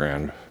taken for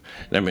granted.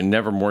 I mean,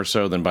 never more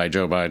so than by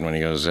Joe Biden when he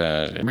goes,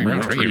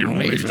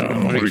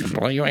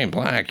 you ain't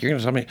black. You're going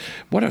to tell me.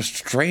 What a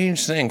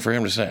strange thing for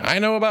him to say. I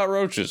know about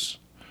roaches.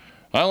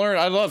 I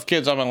love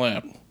kids on my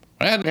lap.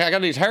 I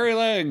got these hairy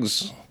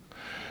legs.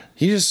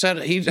 He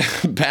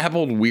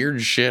babbled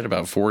weird shit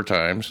about 4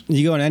 times.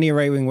 You go on any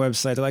right-wing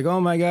website, they're like, oh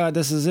my God,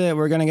 this is it.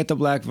 We're going to get the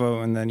black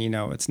vote. And then,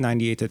 it's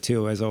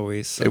 98-2 as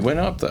always. So. It went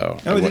up, though.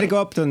 Oh, did it go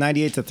up to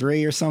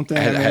 98-3 or something?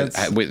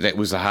 It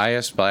was the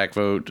highest black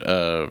vote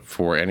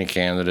for any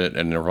candidate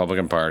in the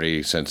Republican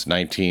Party since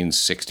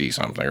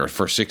 1960-something, or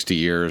for 60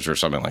 years or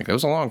something like that. It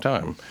was a long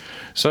time.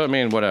 So, I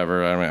mean,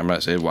 whatever. I mean,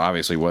 it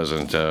obviously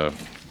wasn't... a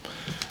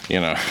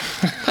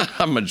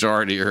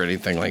majority or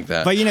anything like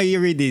that. But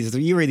you read these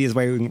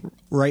right-wing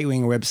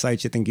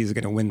websites, you think he's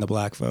going to win the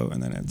black vote,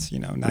 and then it's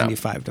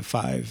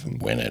 95-5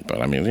 and win it.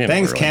 But I mean,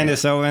 thanks, really,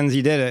 Candace Owens,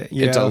 you did it.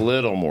 It's a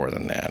little more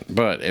than that.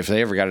 But if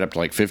they ever got it up to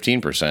like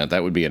 15%,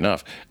 that would be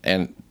enough.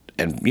 And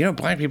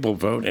black people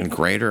vote in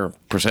greater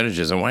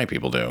percentages than white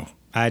people do.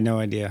 I had no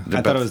idea.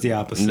 I thought it was the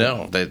opposite.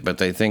 No, but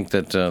they think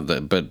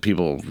that. But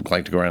people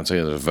like to go around and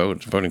say the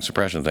voting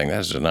suppression thing.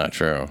 That's just not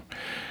true.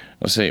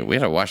 Let's see. We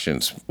had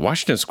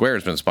Washington Square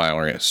has been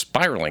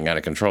spiraling out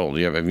of control.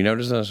 Have you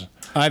noticed this?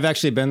 I've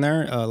actually been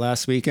there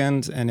last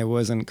weekend, and it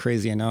wasn't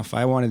crazy enough.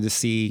 I wanted to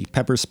see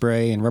pepper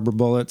spray and rubber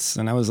bullets,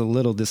 and I was a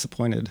little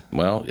disappointed.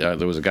 Well,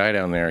 there was a guy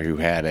down there who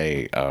had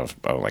a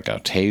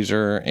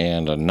taser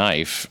and a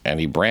knife,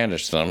 and he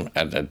brandished them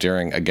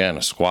during, again,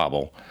 a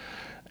squabble.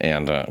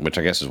 And which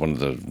I guess is one of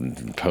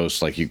the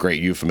posts, like,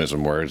 great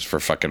euphemism words for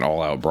fucking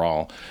all-out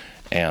brawl.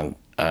 And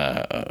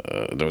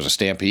there was a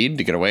stampede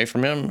to get away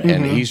from him,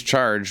 and he's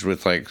charged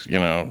with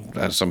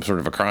some sort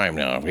of a crime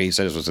now. He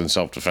says it was in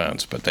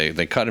self-defense, but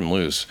they cut him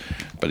loose,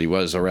 but he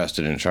was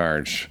arrested and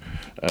charged.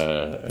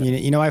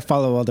 I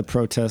follow all the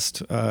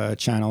protest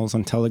channels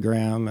on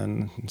Telegram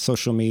and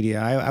social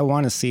media. I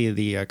want to see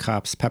the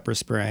cops pepper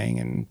spraying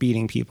and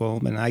beating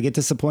people, and I get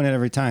disappointed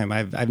every time.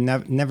 I've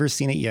never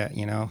seen it yet,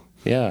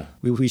 Yeah.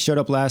 We showed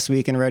up last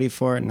week and ready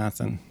for it,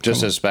 nothing.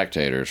 Just as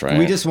spectators, right?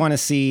 We just want to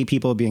see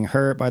people being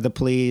hurt by the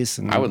police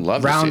and I would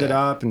love to see rounded it.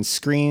 up and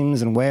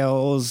screams and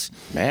wails.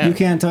 Man. You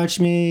can't touch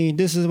me.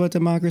 This is what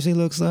democracy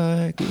looks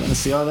like. We want to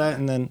see all that,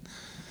 and then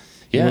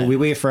we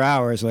wait for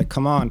hours. Like,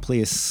 come on,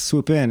 please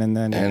swoop in, and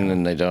then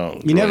then they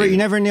don't. You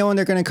never know when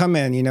they're going to come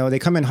in. They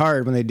come in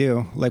hard when they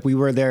do. Like we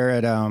were there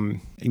at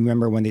you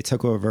remember when they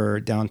took over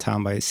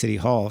downtown by City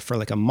Hall for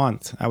like a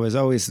month? I was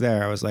always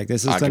there. I was like,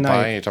 this is Occupy? the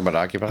night. You're talking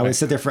about Occupy? I would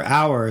sit there for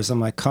hours. I'm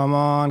like, come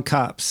on,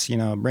 cops.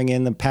 Bring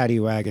in the paddy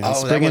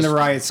wagons. Bring in the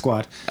riot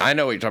squad. I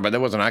know what you're talking about.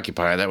 That wasn't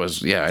Occupy. That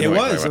was,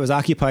 It was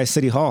Occupy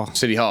City Hall.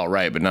 City Hall,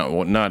 right, but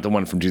not the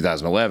one from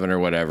 2011 or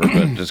whatever,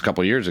 but just a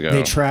couple of years ago.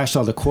 They trashed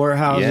all the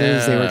courthouses.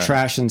 Yeah. They were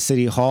trashing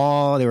City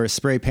Hall. They were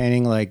spray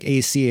painting like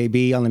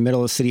ACAB on the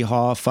middle of City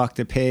Hall. Fuck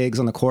the pigs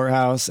on the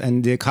courthouse.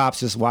 And the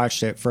cops just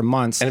watched it for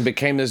months. And it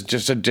became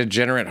just a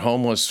degenerate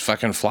homeless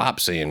fucking flop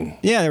scene.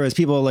 Yeah, there was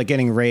people like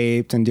getting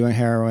raped and doing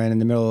heroin in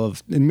the middle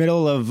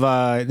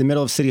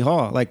of City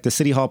Hall, like the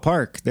City Hall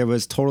Park. There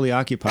was totally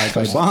occupied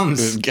by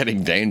bums. It was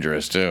getting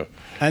dangerous too.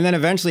 And then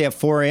eventually at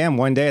 4 a.m.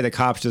 one day, the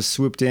cops just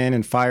swooped in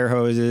and fire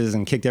hoses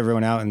and kicked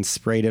everyone out and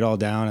sprayed it all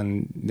down,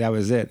 and that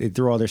was it. They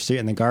threw all their shit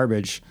in the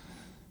garbage.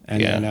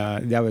 And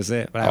then that was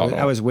it. But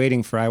I was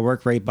waiting I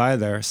worked right by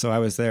there, so I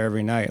was there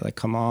every night. Like,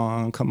 come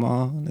on.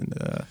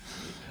 And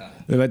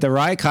but the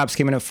riot cops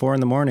came in at 4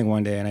 a.m.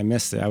 one day, and I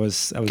missed it. I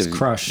was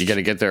crushed. You got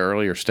to get there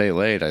early or stay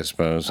late, I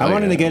suppose. I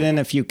wanted to get in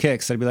a few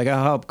kicks. I'd be like,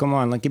 "Oh, help! Come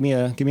on, like give me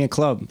a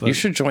club." But you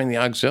should join the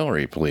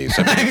auxiliary police.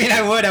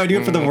 I would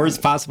do it for the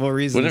worst possible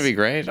reasons. Wouldn't it be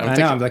great? I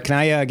know. I'm like, can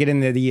I get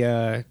into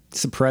the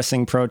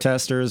suppressing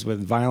protesters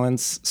with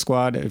violence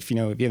squad? If you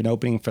have an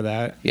opening for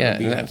that. Yeah,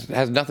 that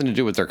has nothing to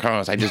do with their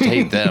cause. I just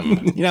hate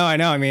them. I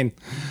know. I mean,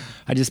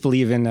 I just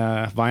believe in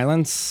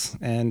violence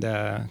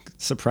and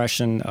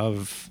suppression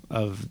of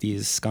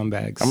these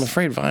scumbags. I'm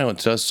afraid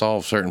violence does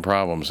solve certain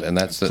problems, and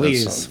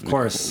of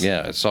course.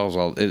 Yeah, it solves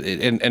all.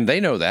 And they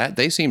know that.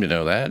 They seem to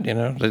know that. They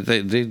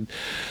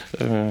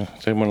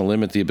want to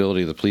limit the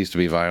ability of the police to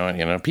be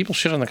violent. People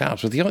shit on the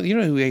cops, but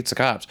who hates the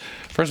cops?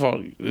 First of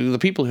all, the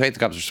people who hate the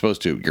cops are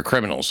supposed to. You're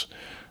criminals.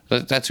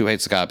 That's who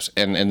hates the cops.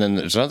 And then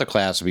there's another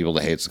class of people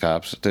that hates the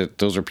cops.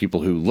 Those are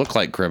people who look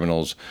like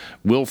criminals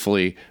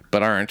willfully,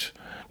 but aren't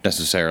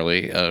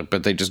necessarily,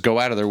 but they just go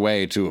out of their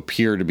way to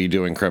appear to be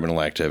doing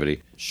criminal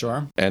activity.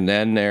 Sure. And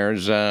then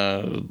there's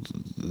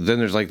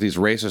like these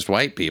racist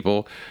white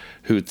people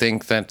who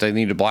think that they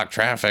need to block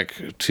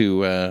traffic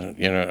to,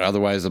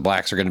 otherwise the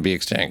blacks are going to be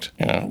extinct,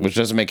 which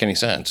doesn't make any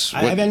sense.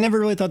 I never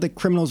really thought that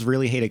criminals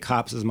really hated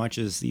cops as much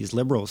as these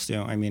liberals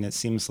do. I mean, it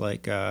seems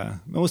like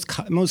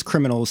most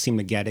criminals seem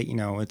to get it.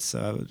 It's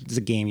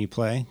a game you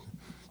play.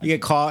 You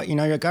get caught, you're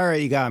like, all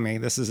right, you got me.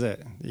 This is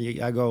it.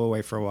 I go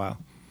away for a while.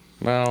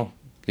 Well,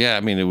 yeah,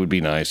 I mean, it would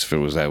be nice if it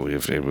was that.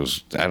 If it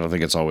was, I don't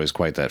think it's always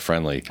quite that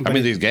friendly. I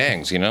mean, these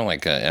gangs,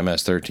 like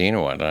MS-13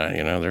 or whatnot,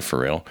 they're for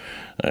real,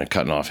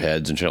 cutting off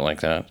heads and shit like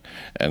that.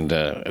 And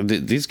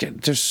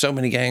there's so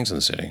many gangs in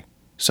the city,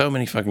 so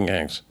many fucking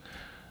gangs.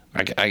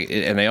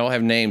 And they all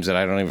have names that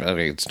I don't even.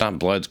 Okay, it's not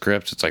Bloods,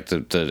 Crips. It's like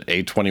the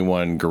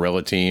A21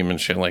 guerrilla team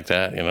and shit like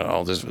that.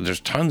 All this.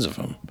 There's tons of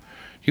them.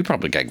 You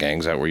probably got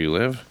gangs out where you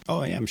live.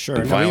 Oh yeah, I'm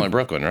sure. Violent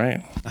Brooklyn,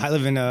 right? I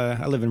live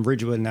in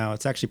Ridgewood now.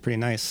 It's actually pretty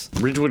nice.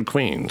 Ridgewood,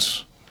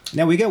 Queens.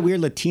 Now we got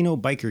weird Latino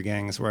biker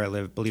gangs where I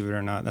live. Believe it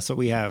or not, that's what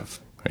we have.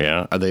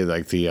 Yeah, are they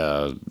like the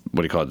what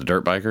do you call it, the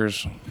dirt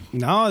bikers?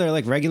 No, they're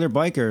like regular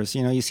bikers.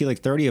 You see like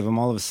 30 of them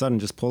all of a sudden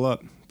just pull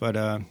up,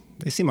 but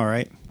they seem all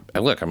right.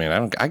 Look, I mean,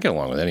 I get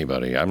along with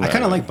anybody. I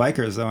kind of like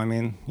bikers though. I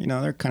mean,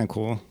 they're kind of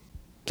cool.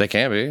 They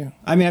can be.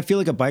 I mean, I feel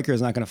like a biker is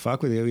not going to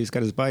fuck with you. He's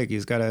got his bike. He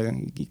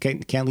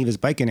can't leave his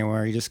bike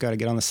anywhere. You just got to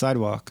get on the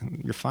sidewalk.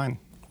 You're fine.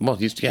 Well,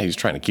 he's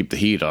trying to keep the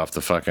heat off the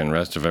fucking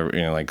rest of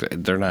every, like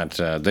they're not,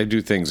 they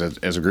do things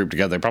as a group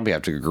together. They probably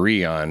have to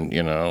agree on,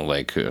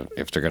 like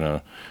if they're going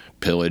to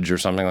pillage or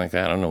something like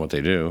that. I don't know what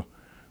they do.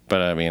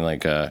 But I mean,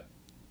 like,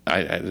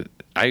 I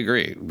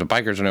agree. The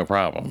bikers are no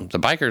problem. The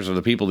bikers are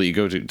the people that you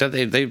go to.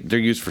 They're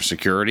used for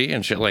security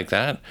and shit like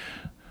that.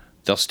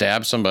 They'll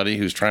stab somebody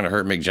who's trying to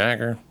hurt Mick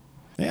Jagger.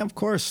 Yeah, of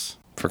course.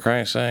 For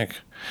Christ's sake.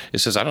 It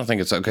says, I don't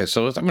think it's okay.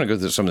 So I'm going to go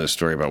through some of this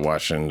story about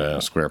Washington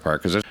Square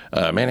Park because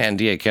Manhattan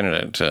DA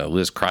candidate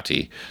Liz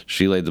Crotty,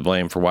 she laid the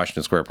blame for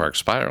Washington Square Park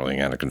spiraling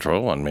out of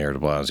control on Mayor de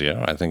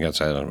Blasio. I think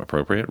that's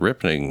inappropriate.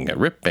 Ripping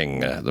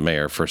the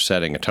mayor for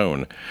setting a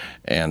tone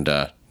and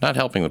not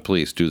helping the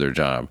police do their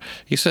job.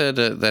 He said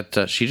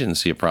that she didn't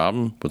see a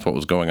problem with what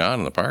was going on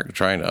in the park,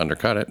 trying to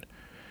undercut it.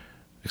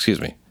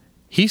 Excuse me.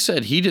 He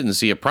said he didn't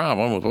see a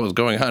problem with what was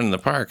going on in the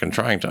park and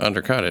trying to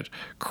undercut it.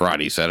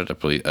 Crotty said at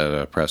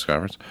a press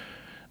conference.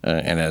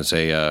 And as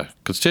a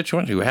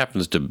constituent who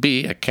happens to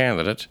be a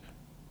candidate,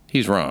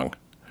 he's wrong.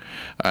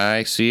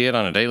 I see it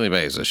on a daily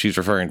basis. She's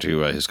referring to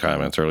his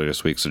comments earlier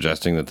this week,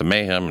 suggesting that the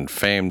mayhem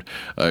and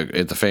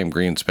at the famed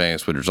green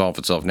space would resolve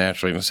itself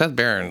naturally. And Seth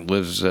Barron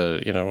lives,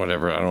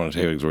 whatever. I don't want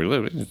to tell you where he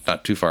lives. It's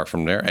not too far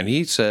from there. And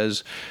he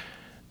says...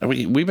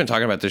 We've been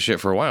talking about this shit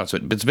for a while. So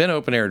it's been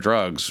open air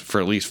drugs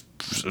for at least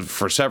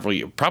for several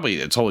years, probably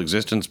its whole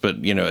existence. But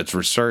it's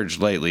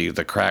resurged lately.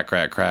 The crack,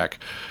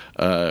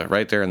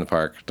 right there in the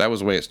park. That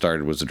was the way it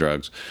started, was the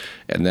drugs,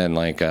 and then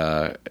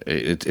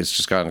it's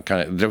just gotten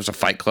kind of. There was a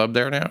fight club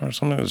there now or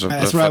something.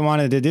 That's what I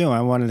wanted to do. I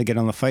wanted to get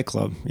on the fight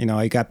club.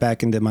 I got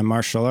back into my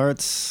martial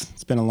arts.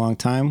 It's been a long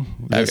time.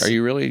 Are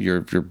you really?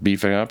 You're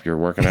beefing up? You're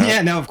working out?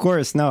 Yeah, no, of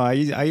course. No, I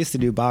used to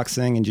do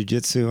boxing and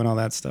jiu-jitsu and all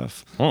that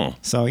stuff.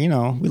 So we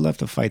left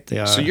to fight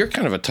the. So you're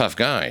kind of a tough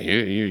guy.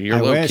 You're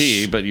low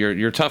key, but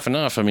you're tough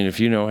enough. I mean, if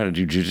you know how to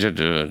do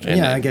jiu-jitsu.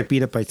 I get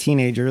beat up by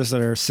teenagers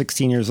that are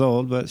 16 years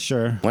old, but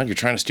sure. Well, you're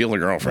trying to steal a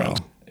girlfriend.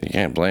 Well, you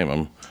can't blame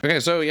them. Okay,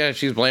 so yeah,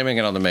 she's blaming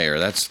it on the mayor.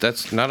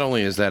 That's not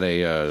only is that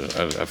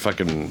a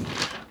fucking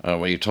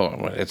what you told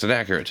him. It's an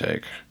accurate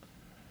take.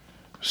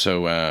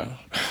 So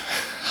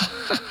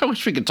I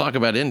wish we could talk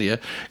about India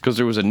because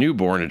there was a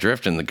newborn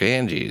adrift in the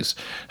Ganges.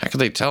 How could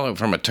they tell it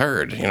from a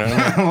turd? You know what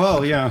I mean?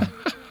 Well, yeah.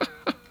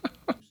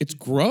 It's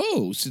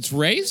gross. It's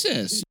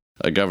racist.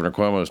 Governor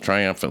Cuomo's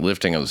triumphant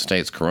lifting of the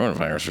state's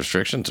coronavirus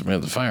restrictions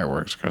amid the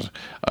fireworks.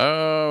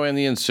 And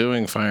the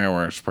ensuing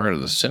fireworks, part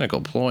of the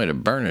cynical ploy to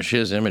burnish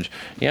his image.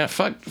 Yeah,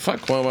 fuck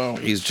Cuomo.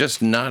 He's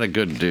just not a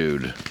good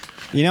dude.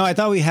 I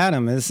thought we had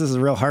him. This is a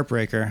real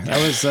heartbreaker.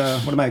 That was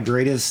one of my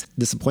greatest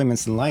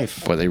disappointments in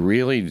life. Boy,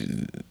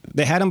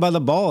 they had him by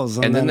the balls.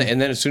 And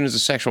then as soon as the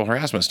sexual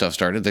harassment stuff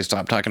started, they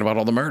stopped talking about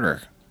all the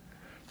murder.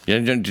 Yeah,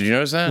 did you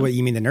notice that? What,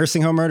 you mean the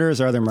nursing home murders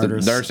or other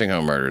murders? The nursing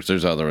home murders.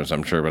 There's other ones,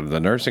 I'm sure, but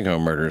the nursing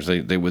home murders,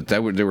 they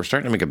were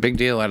starting to make a big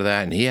deal out of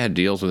that, and he had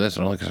deals with this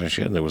and all that kind of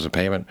shit. And there was a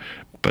payment,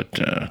 but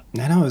I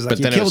know it was like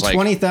you killed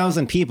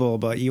 20,000 people,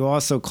 but you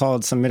also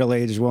called some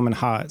middle-aged woman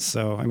hot.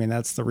 So I mean,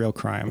 that's the real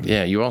crime.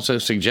 Yeah, you also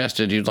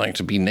suggested you'd like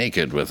to be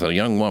naked with a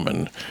young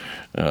woman.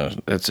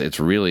 It's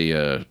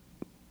really.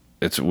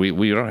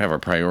 We don't have our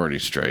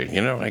priorities straight.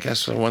 I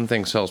guess one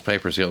thing sells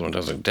papers, the other one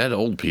doesn't. Dead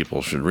old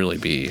people should really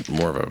be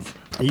more of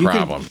a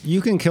problem.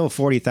 You can kill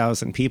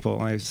 40,000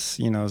 people, as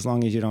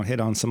long as you don't hit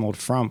on some old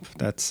frump.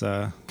 That's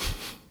some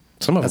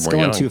of them were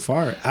going young. Too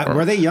far.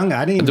 Were they young?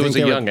 I didn't even think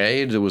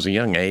there was a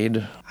young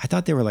aide. I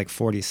thought they were like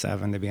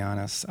 47, to be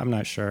honest. I'm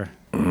not sure.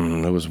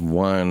 There was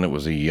one that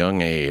was a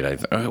young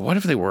aide. What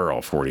if they were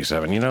all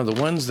 47? The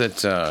ones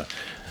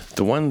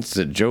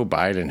that Joe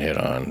Biden hit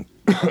on.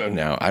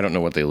 Now, I don't know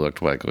what they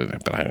looked like,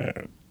 but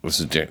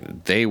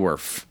they were,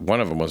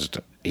 one of them was,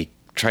 he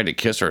tried to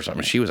kiss her or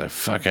something. She was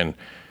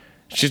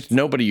just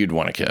nobody you'd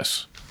want to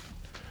kiss.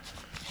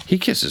 He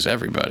kisses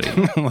everybody.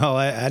 Well,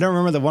 I don't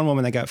remember the one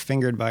woman that got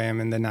fingered by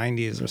him in the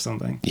 90s or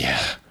something.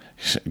 Yeah.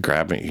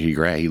 Grabbed me.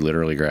 He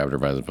literally grabbed her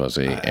by the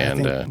pussy,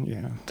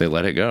 they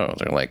let it go.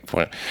 They're like,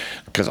 what?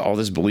 Because all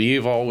this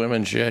believe all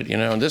women shit, you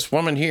know. This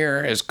woman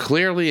here is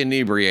clearly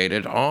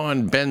inebriated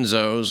on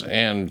benzos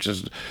and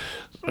just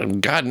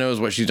God knows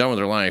what she's done with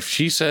her life.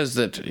 She says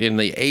that in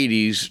the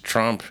 80s,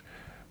 Trump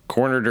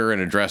cornered her in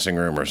a dressing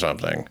room or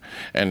something,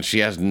 and she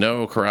has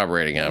no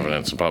corroborating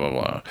evidence. Blah blah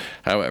blah.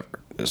 However,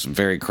 it's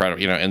very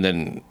credible, you know. And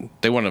then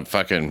they want to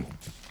fucking,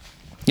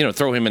 you know,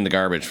 throw him in the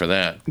garbage for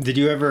that. Did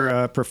you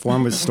ever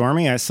perform with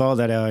Stormy? I saw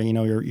that, you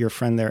know, your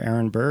friend there,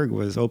 Aaron Berg,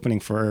 was opening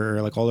for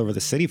her, like, all over the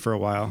city for a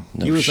while.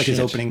 No he was shit. like his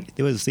opening.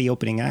 It was the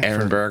opening act.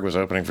 Aaron Berg was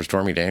opening for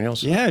Stormy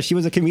Daniels? Yeah, she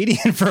was a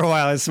comedian for a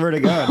while. I swear to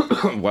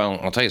God. Well,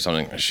 I'll tell you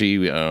something.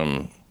 She,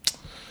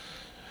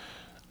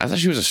 I thought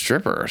she was a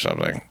stripper or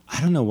something. I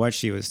don't know what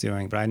she was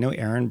doing, but I know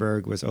Aaron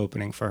Berg was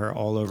opening for her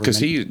all over.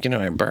 Because you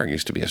know, Berg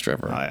used to be a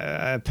stripper.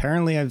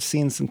 Apparently, I've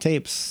seen some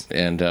tapes.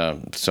 And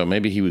so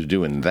maybe he was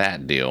doing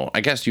that deal. I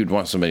guess you'd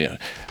want somebody.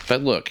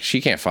 But look, she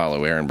can't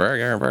follow Aaron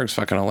Berg. Aaron Berg's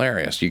fucking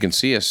hilarious. You can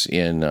see us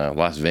in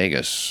Las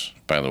Vegas,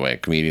 by the way,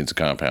 Comedians of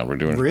Compound. We're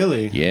doing.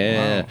 Really?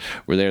 Yeah. Wow.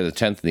 We're there the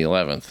 10th and the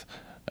 11th,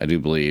 I do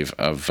believe,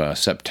 of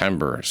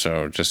September.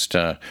 So just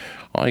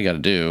all you got to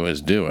do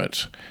is do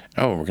it.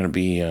 Oh, we're going to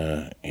be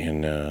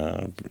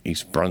in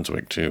East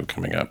Brunswick, too,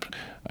 coming up.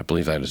 I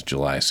believe that is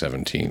July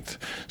 17th.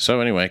 So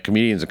anyway,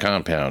 Comedians of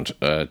Compound.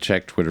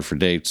 Check Twitter for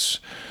dates.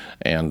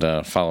 And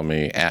follow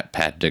me at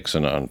Pat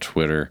Dixon on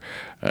Twitter.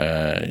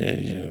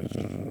 You're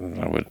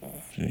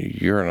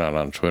not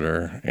on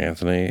Twitter,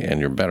 Anthony, and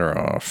you're better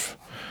off.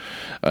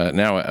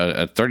 Now,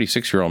 a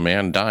 36-year-old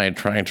man died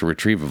trying to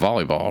retrieve a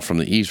volleyball from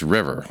the East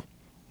River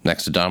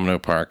next to Domino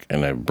Park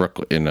in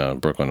Brooklyn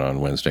on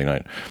Wednesday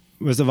night.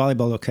 Was the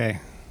volleyball okay?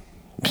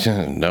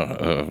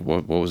 No,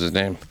 what was his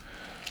name?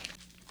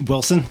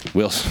 Wilson.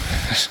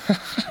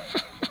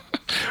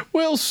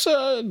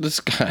 Wilson. This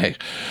guy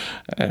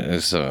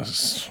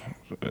is.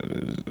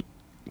 Can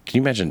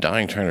you imagine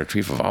dying trying to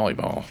retrieve a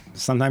volleyball?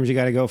 Sometimes you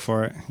got to go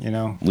for it, you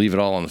know. Leave it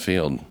all on the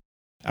field.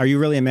 Are you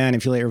really a man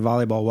if you let your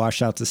volleyball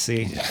wash out to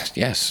sea?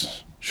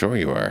 Yes, sure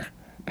you are.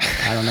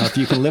 I don't know if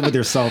you can live with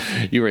yourself.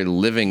 You're a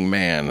living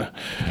man.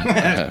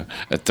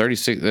 This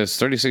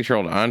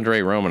 36-year-old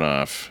Andrei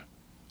Romanoff,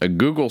 a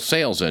Google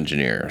sales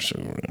engineer. So,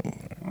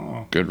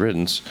 good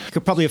riddance. You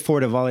could probably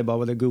afford a volleyball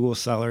with a Google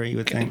salary, you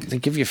would think. They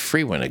give you a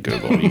free one at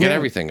Google. You get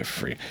everything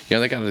free. Yeah,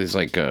 they got these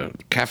like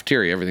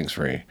cafeteria, everything's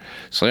free.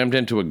 Slammed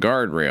into a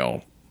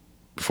guardrail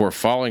before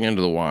falling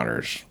into the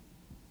waters.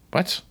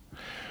 What?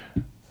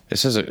 It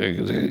says,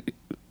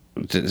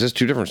 is this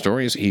two different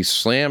stories? He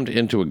slammed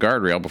into a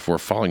guardrail before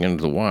falling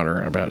into the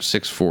water about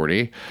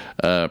 6:40.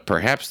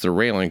 Perhaps the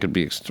railing could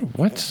be...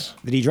 What?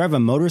 Did he drive a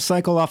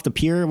motorcycle off the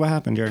pier? What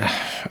happened, Jared?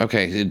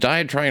 Okay, he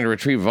died trying to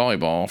retrieve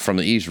volleyball from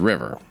the East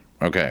River.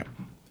 Okay.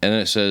 And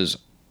then it says,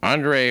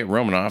 Andrei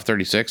Romanoff,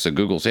 36, a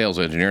Google sales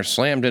engineer,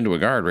 slammed into a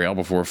guardrail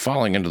before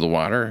falling into the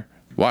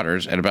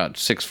waters at about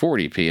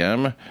 6:40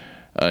 p.m.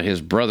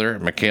 His brother,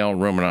 Mikhail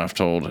Romanoff,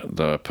 told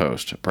the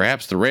Post.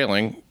 Perhaps the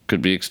railing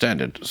could be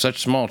extended.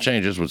 Such small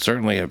changes would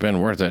certainly have been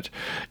worth it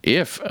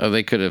if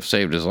they could have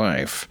saved his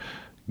life,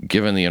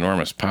 given the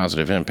enormous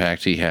positive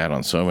impact he had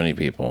on so many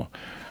people.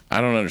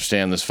 I don't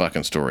understand this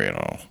fucking story at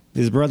all.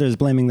 His brother is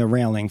blaming the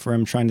railing for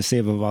him trying to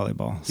save a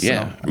volleyball. So,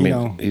 yeah, I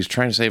mean, he's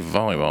trying to save a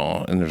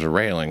volleyball, and there's a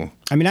railing.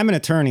 I mean, I'm an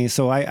attorney,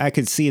 so I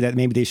could see that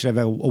maybe they should have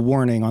a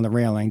warning on the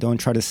railing. Don't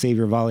try to save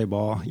your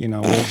volleyball. You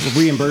know, we'll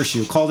reimburse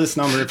you. Call this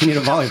number if you need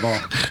a volleyball.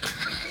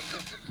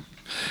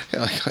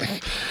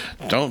 like,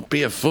 don't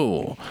be a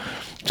fool.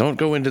 Don't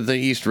go into the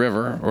East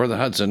River or the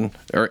Hudson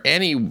or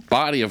any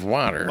body of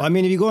water. Well, I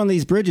mean, if you go on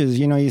these bridges,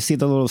 you know, you see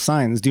the little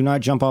signs. Do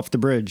not jump off the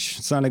bridge.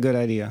 It's not a good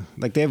idea.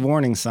 Like, they have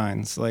warning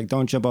signs. Like,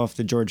 don't jump off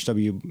the George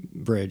W.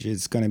 Bridge.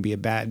 It's going to be a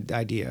bad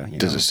idea.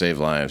 Does it save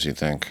lives, you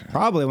think?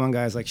 Probably. One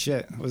guy's like,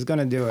 shit, I was going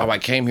to do it. Oh, I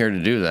came here to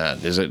do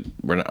that. Is it?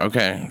 We're not,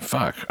 okay,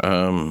 fuck.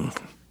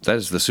 That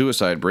is the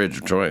suicide bridge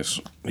of choice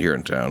here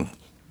in town.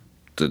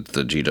 The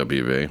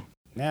GWB.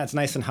 Yeah, it's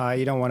nice and high.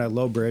 You don't want a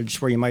low bridge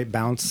where you might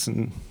bounce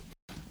and...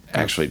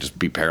 Actually just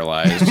be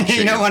paralyzed.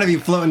 You don't want to be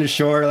floating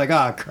ashore like,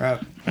 oh,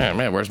 crap. Yeah,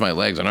 man, where's my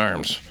legs and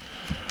arms?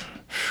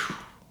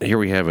 Here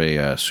we have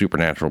a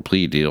supernatural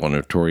plea deal, a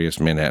notorious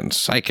Manhattan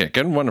psychic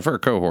and one of her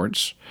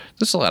cohorts.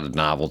 This is a lot of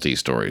novelty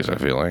stories, I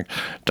feel like.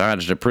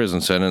 Dodged a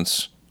prison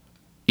sentence,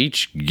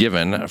 each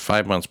given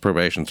 5 months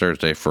probation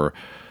Thursday for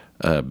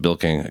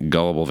bilking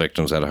gullible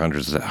victims at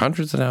hundreds of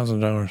thousands of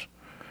dollars.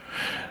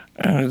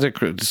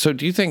 So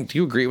do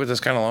you agree with this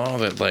kind of law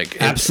that like...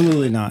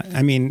 Absolutely not.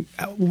 I mean,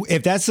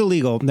 if that's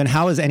illegal, then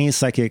how is any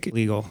psychic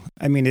legal?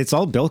 I mean, it's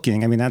all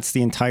bilking. I mean, that's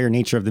the entire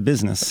nature of the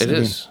business. It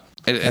is.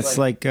 It's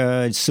like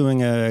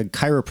suing a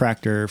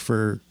chiropractor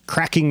for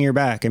cracking your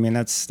back. I mean,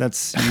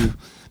 that's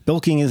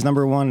bilking is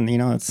number one. You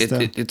know,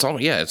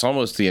 it's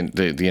almost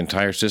the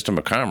entire system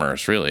of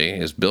commerce really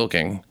is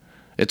bilking.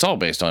 It's all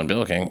based on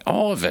bilking,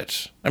 all of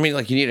it. I mean,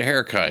 like you need a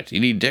haircut, you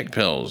need dick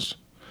pills,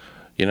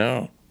 you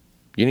know.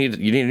 You need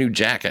a new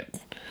jacket.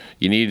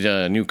 You need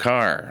a new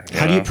car.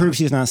 How do you prove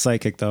she's not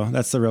psychic, though?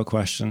 That's the real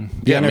question.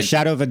 Yeah, Under a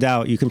shadow of a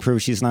doubt, you can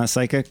prove she's not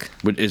psychic?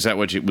 Is that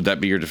would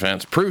that be your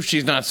defense? Prove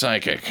she's not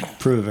psychic.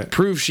 Prove it.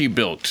 Prove she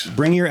built.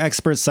 Bring your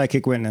expert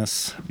psychic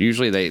witness.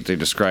 Usually they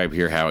describe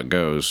here how it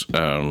goes.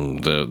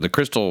 The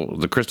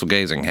crystal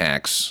gazing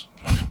hacks.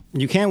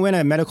 You can't win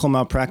a medical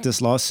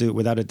malpractice lawsuit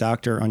without a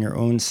doctor on your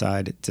own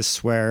side to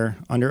swear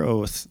under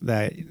oath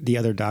that the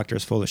other doctor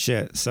is full of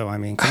shit. So, I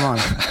mean, come on.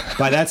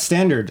 By that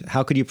standard,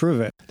 how could you prove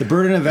it? The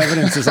burden of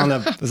evidence is on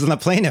the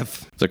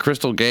plaintiff. The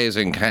crystal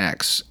gazing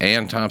hacks,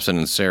 Ann Thompson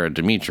and Sarah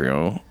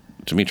Demetrio,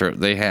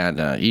 they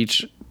had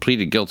each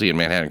pleaded guilty in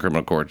Manhattan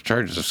criminal court to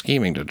charges of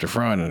scheming to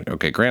defraud.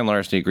 Grand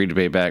larceny agreed to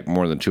pay back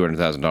more than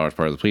 $200,000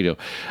 part of the plea deal.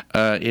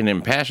 In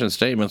impassioned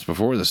statements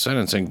before the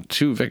sentencing,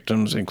 2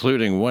 victims,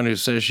 including one who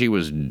says she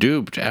was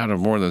duped out of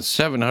more than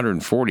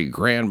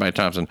 $740,000 by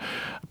Thompson,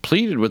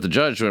 pleaded with the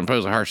judge to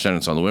impose a harsh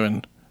sentence on the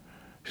women.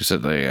 She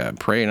said they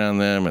preyed on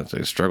them and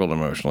they struggled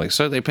emotionally.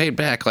 So they paid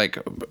back like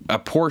a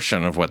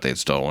portion of what they'd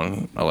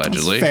stolen,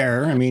 allegedly. That's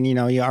fair. I mean,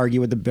 you argue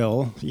with the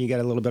bill, you get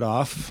a little bit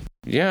off.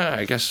 Yeah,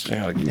 I guess you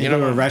go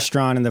to a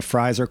restaurant and the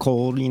fries are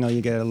cold.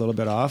 You get a little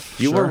bit off.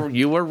 You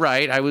were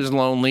right. I was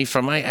lonely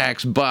from my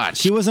ex, but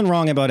she wasn't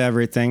wrong about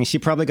everything. She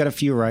probably got a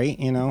few right.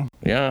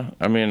 Yeah,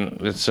 I mean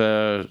it's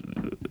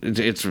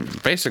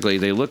basically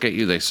they look at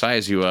you, they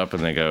size you up,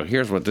 and they go,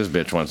 "Here's what this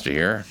bitch wants to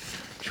hear."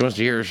 She wants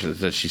to hear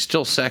that she's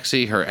still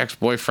sexy, her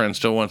ex-boyfriend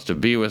still wants to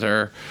be with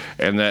her,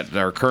 and that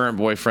her current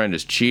boyfriend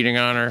is cheating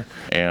on her,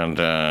 and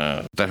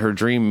that her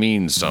dream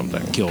means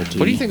something. Guilty.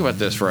 What do you think about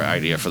this for an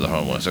idea for the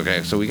homeless?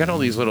 Okay, so we got all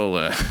these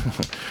little...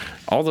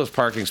 all those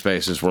parking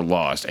spaces were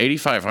lost.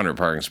 8,500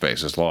 parking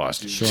spaces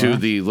lost to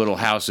the little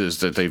houses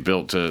that they've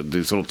built to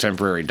these little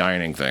temporary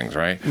dining things,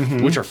 right?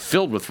 Mm-hmm. Which are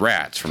filled with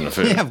rats from the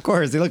food. Yeah, of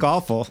course. They look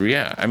awful.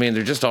 Yeah, I mean,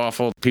 they're just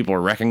awful. People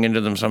are wrecking into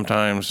them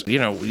sometimes.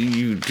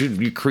 You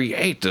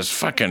create this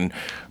fucking...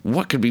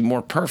 What could be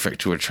more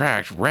perfect to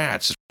attract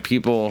rats?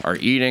 People are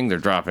eating, they're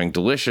dropping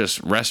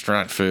delicious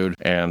restaurant food,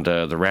 and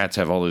the rats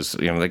have all these,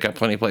 they got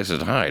plenty of places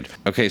to hide.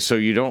 Okay, so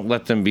you don't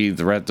let them be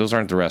those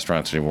aren't the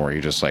restaurants anymore. You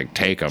just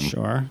take them.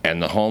 Sure.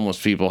 And the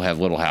homeless people have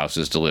little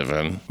houses to live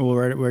in. Well,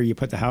 where you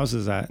put the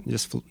houses at?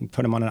 Just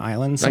put them on an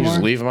island somewhere?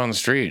 Just leave them on the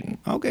street.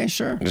 Okay,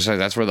 sure. Just say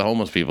that's where the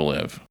homeless people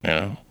live,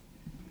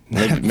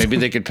 Maybe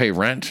they could pay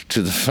rent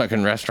to the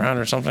fucking restaurant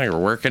or something, or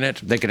work in it.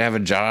 They could have a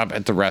job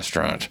at the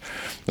restaurant.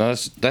 Now,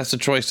 that's the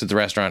choice that the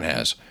restaurant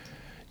has.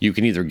 You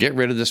can either get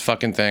rid of this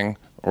fucking thing,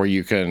 or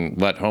you can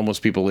let homeless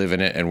people live in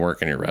it and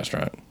work in your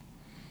restaurant.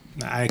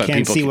 I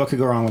can't see what could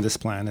go wrong with this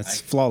plan. It's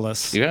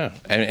flawless. Yeah,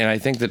 and I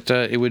think that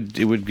it would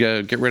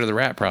get rid of the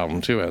rat problem,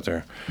 too, out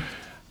there.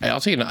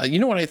 I'll tell you, you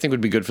know what I think would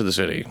be good for the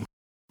city?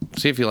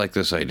 See if you like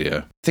this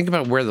idea. Think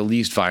about where the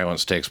least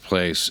violence takes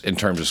place in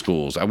terms of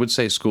schools. I would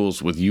say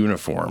schools with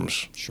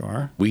uniforms.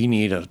 Sure. We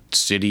need a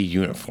city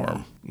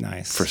uniform.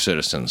 Nice. For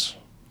citizens.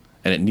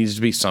 And it needs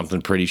to be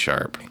something pretty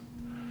sharp.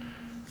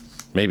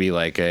 Maybe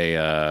like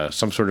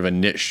some sort of a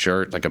knit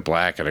shirt, like a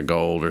black and a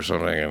gold or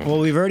something. Well,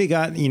 we've already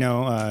got,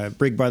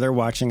 Big Brother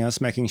watching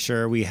us, making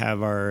sure we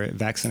have our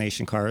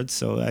vaccination cards.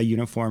 So a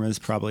uniform is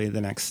probably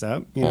the next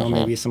step.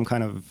 Maybe some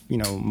kind of,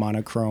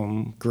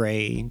 monochrome,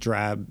 gray,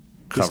 drab,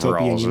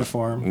 dystopian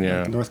uniform,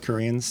 like North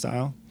Korean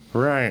style.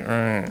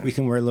 Right. We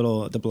can wear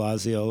little de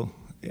Blasio,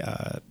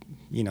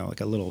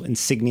 like a little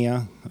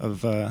insignia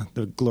of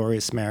the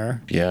glorious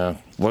mayor. Yeah.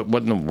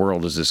 What in the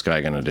world is this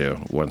guy going to do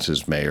once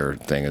his mayor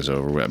thing is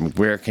over? I mean,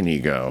 where can he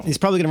go? He's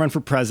probably going to run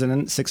for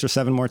president 6 or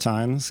 7 more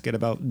times, get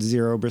about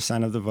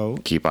 0% of the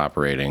vote. Keep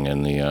operating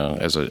in the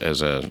as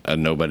a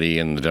nobody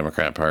in the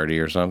Democrat Party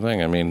or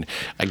something. I mean,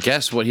 I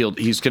guess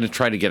he's going to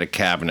try to get a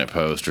cabinet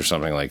post or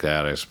something like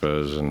that, I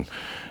suppose, and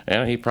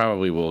he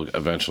probably will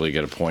eventually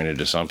get appointed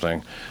to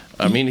something.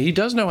 I mean, he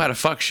does know how to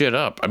fuck shit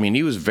up. I mean,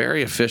 he was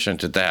very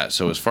efficient at that.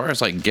 So as far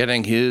as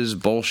getting his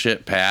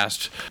bullshit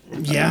passed,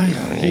 yeah,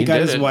 he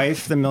got his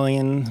wife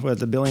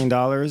 $1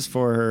 billion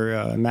for her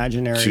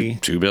imaginary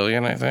 $2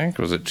 billion, I think.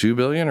 Was it $2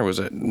 billion or was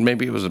it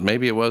maybe it was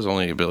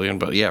only $1 billion?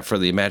 But yeah, for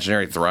the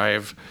Imaginary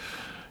Thrive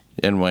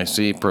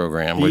NYC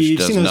program, which You've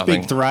does seen those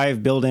nothing. Big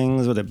Thrive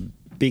buildings with a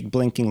big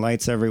blinking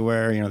lights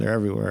everywhere. They're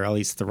everywhere. All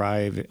these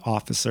Thrive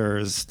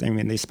officers. I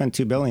mean, they spent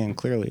 $2 billion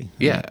clearly.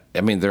 Yeah,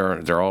 I mean,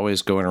 they're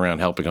always going around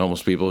helping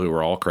homeless people who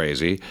are all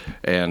crazy,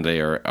 and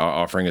they are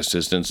offering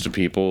assistance to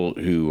people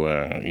who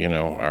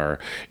are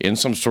in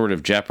some sort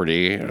of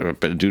jeopardy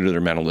due to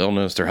their mental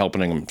illness. They're helping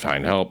them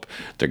find help.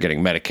 They're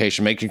getting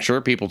medication, making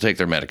sure people take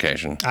their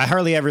medication. I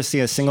hardly ever see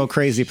a single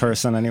crazy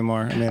person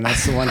anymore. I mean,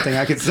 that's the one thing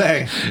I could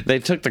say. They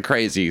took the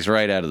crazies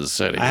right out of the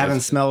city. I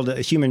haven't smelled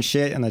human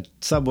shit in the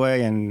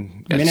subway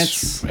in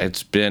minutes.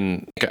 It's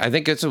been, I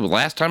think it's the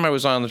last time I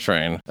was on the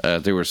train,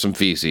 there were some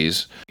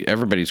feces.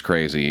 Everybody's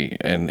crazy.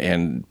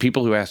 And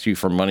people who ask you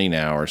for money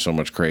now are so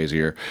much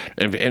crazier.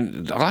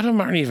 And a lot of them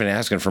aren't even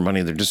asking for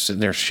money. They're just sitting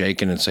there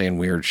shaking and saying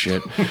weird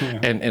shit.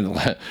 and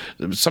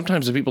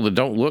sometimes the people that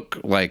don't look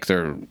like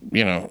they're,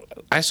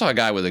 I saw a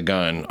guy with a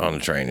gun on the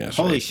train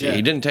yesterday. Holy shit.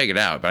 He didn't take it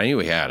out, but I knew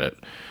he had it.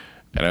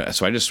 And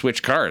so I just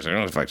switched cars. I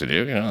don't know if I could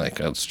do,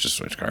 let's just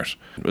switch cars.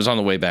 It was on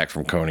the way back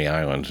from Coney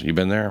Island. You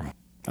been there?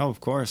 Oh, of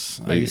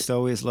course. I used to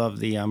always love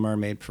the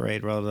Mermaid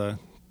Parade where all the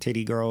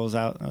titty girls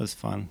out. That was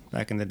fun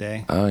back in the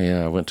day. Oh,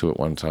 yeah. I went to it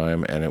one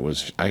time, and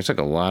I took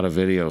a lot of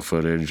video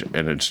footage,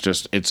 and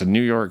it's a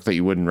New York that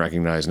you wouldn't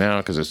recognize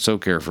now because it's so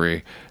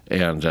carefree.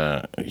 And,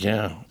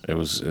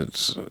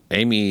 it's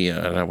Amy,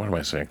 what am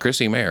I saying?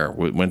 Chrissy Mayer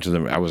went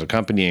to I was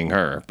accompanying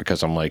her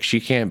because I'm like, she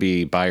can't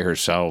be by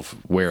herself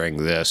wearing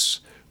this,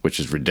 which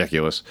is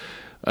ridiculous.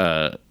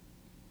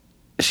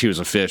 She was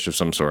a fish of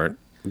some sort.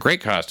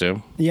 Great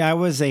costume. Yeah, I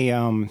was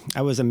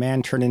a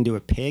man turned into a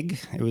pig.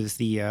 It was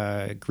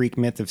the Greek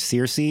myth of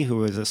Circe, who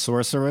was a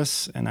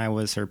sorceress, and I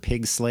was her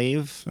pig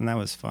slave, and that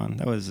was fun.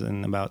 That was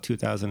in about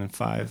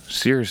 2005.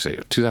 Circe,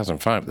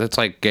 2005. That's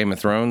like Game of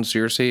Thrones,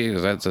 Circe?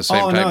 Is that the same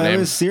type name? Oh, no, it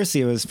was Circe.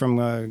 It was from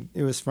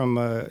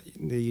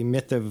the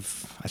myth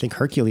of, I think,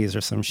 Hercules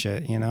or some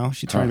shit,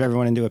 She turned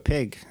everyone into a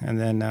pig, and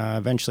then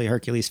eventually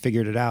Hercules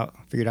figured out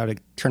how to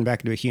turn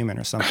back into a human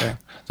or something.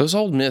 Those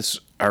old myths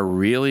are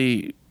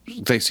really...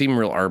 They seem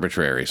real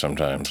arbitrary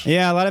sometimes.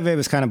 Yeah, a lot of it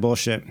was kind of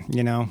bullshit,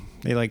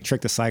 They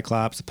trick the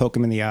Cyclops, poke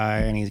him in the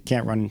eye, and he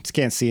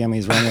can't see him,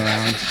 he's running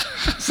around.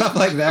 Stuff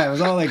like that. It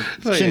was all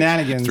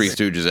shenanigans. Three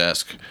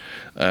Stooges-esque.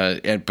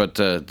 But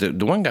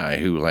the one guy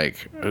who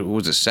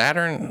was it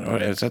Saturn?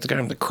 Is that the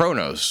guy?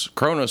 Kronos.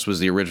 Kronos was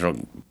the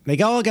original. They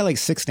all got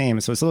 6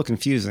 names, so it's a little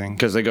confusing.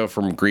 Because they go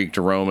from Greek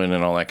to Roman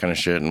and all that kind of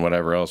shit and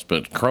whatever else.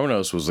 But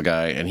Kronos was the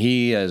guy, and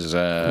he has...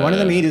 one of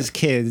them ate his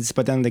kids,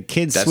 but then the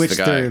kids switched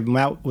them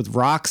out with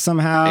rocks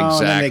somehow.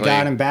 Exactly. And then they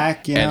got him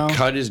back, And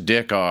cut his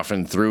dick off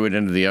and threw it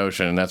into the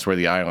ocean, and that's where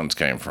the islands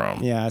came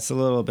from. Yeah, it's a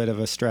little bit of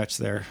a stretch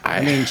there.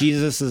 I mean,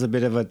 Jesus is a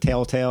bit of a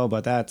telltale,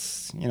 but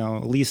that's,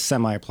 at least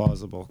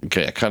semi-plausible.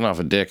 Okay, cutting off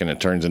a dick and it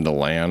turns into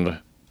land.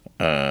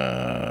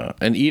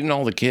 And eating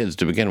all the kids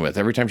to begin with.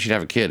 Every time she'd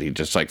have a kid, he'd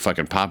just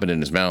fucking pop it in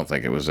his mouth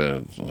like it was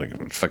a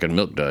fucking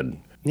milk dud.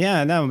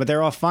 Yeah, no, but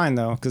they're all fine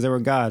though because they were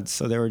gods,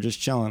 so they were just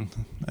chilling.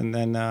 And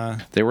then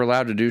they were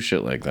allowed to do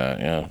shit like that.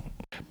 Yeah,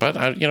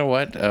 but you know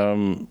what?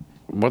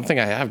 One thing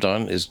I have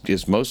done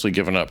is mostly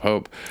given up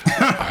hope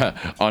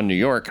on New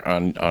York,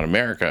 on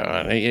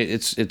America.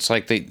 It's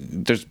like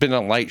there's been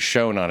a light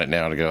shown on it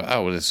now to go,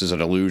 oh, this is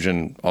an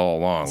illusion all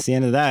along. It's the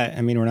end of that.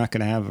 I mean, we're not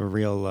going to have a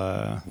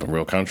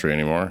real country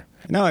anymore.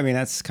 No, I mean,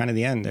 that's kind of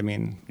the end. I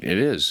mean, it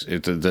is.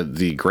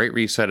 The Great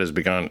Reset has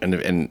begun,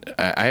 and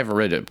I haven't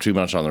read it too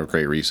much on the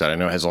Great Reset. I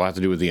know it has a lot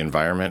to do with the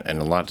environment and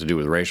a lot to do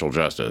with racial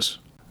justice.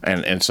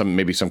 And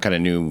maybe some kind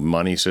of new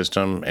money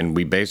system, and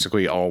we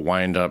basically all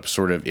wind up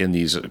sort of in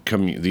these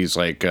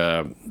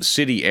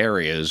city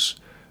areas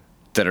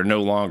that are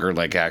no longer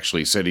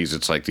actually cities.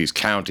 It's like these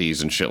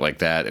counties and shit like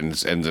that, and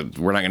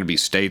we're not going to be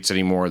states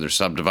anymore. They're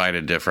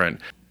subdivided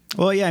different.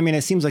 Well, yeah, I mean,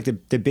 it seems like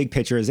the big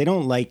picture is they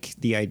don't like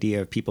the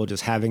idea of people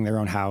just having their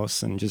own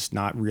house and just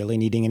not really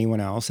needing anyone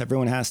else.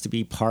 Everyone has to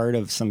be part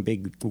of some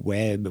big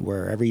web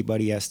where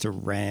everybody has to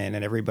rent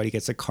and everybody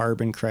gets a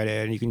carbon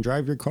credit and you can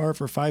drive your car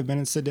for 5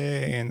 minutes a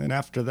day. And then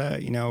after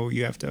that,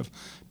 you have to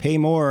pay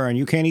more and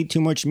you can't eat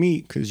too much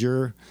meat because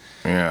you're...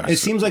 Yeah. It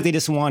seems like they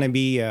just want to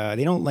be...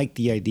 they don't like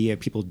the idea of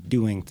people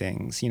doing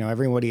things.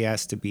 Everybody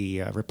has to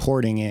be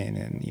reporting in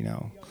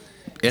and,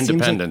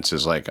 Independence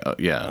is they're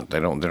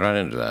not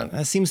into that.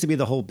 That seems to be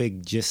the whole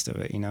big gist of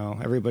it,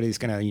 Everybody's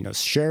going to,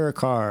 share a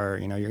car,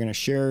 you're going to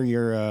share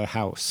your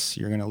house,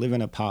 you're going to live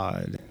in a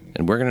pod.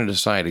 And we're going to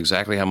decide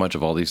exactly how much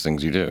of all these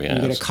things you do. Yes.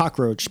 You get a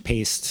cockroach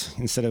paste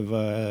instead of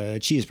a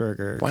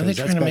cheesburger. Why are they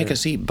trying to make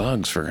us eat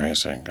bugs, for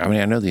Christ's sake? I mean,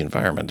 I know the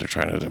environment. They're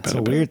trying to... It's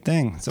a weird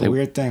thing. It's a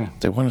weird thing.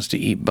 They want us to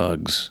eat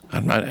bugs.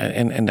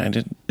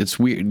 It's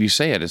weird. You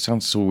say it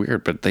sounds so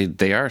weird, but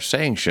they are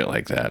saying shit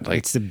like that.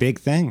 It's the big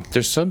thing.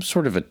 There's some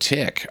sort of a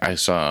tick I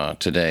saw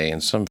today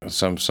in some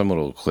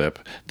little clip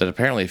that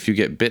apparently if you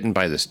get bitten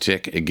by this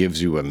tick, it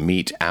gives you a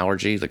meat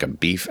allergy, like a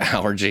beef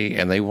allergy,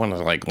 and they want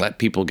to let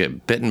people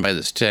get bitten by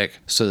this tick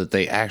so that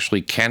they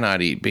actually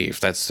cannot eat beef.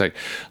 That's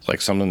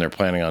like something they're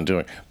planning on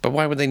doing. But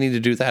why would they need to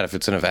do that if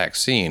it's in a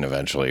vaccine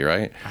eventually,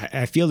 right?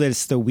 I feel that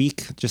it's the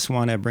weak just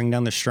want to bring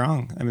down the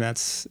strong. I mean, it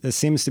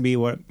seems to be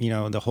what,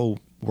 the whole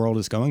world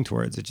is going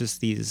towards. It's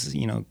just these,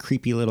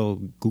 creepy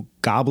little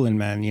goblin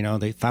men,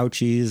 the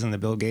Fauci's and the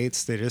Bill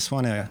Gates. They just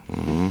want to,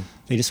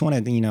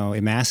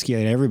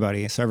 emasculate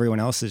everybody. So everyone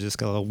else is just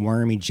a little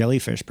wormy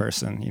jellyfish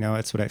person.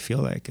 That's what I feel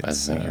like. I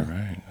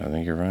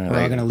think you're right.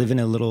 We're all going to live in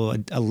a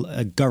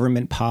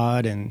government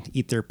pod and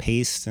eat their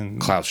paste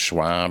and Klaus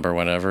Schwab or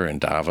whatever in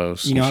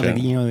Davos. In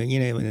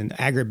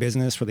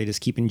agribusiness where they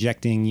just keep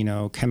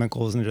injecting,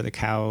 chemicals into the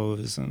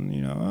cows and,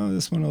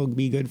 this one will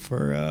be good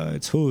for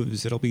its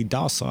hooves. It'll be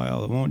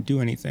docile. It won't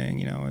do anything.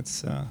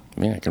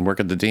 It can work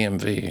at the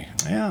DMV.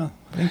 Yeah,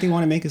 I think they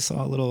want to make us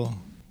all little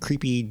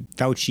creepy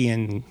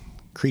Faucian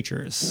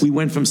creatures. We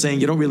went from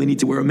saying you don't really need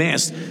to wear a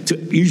mask to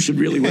you should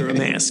really wear a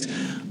mask.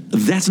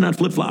 That's not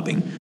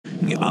flip-flopping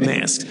a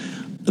mask.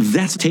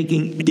 That's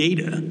taking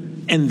data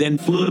and then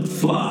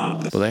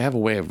flip-flop. Well, they have a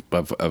way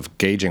of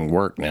gauging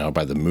work now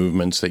by the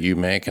movements that you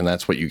make, and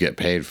that's what you get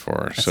paid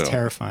for. That's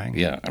terrifying.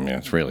 Yeah, I mean,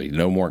 it's really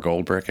no more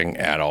gold bricking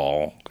at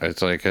all.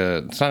 It's like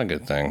it's not a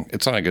good thing.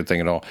 It's not a good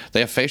thing at all. They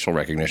have facial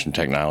recognition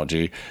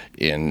technology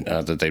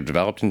that they've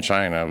developed in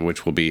China,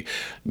 which will be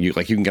you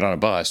can get on a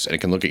bus and it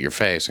can look at your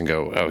face and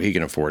go, oh, he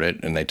can afford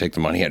it, and they take the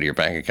money out of your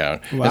bank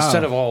account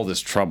instead of all this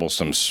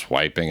troublesome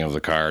swiping of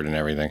the card and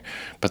everything.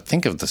 But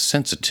think of the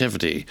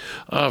sensitivity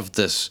of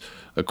this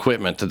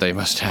equipment that they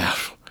must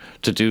have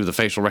to do the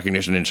facial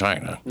recognition in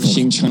China.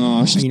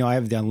 You know, I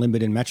have the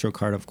unlimited Metro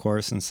card, of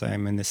course, since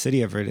I'm in the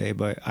city every day.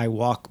 But I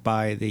walk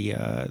by the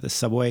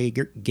subway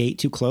gate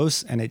too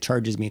close, and it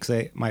charges me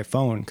because my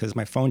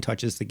phone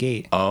touches the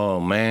gate. Oh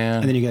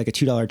man! And then you get like a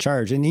 $2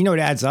 charge, and you know it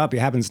adds up. It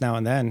happens now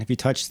and then. If you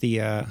touch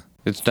the,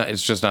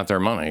 it's just not their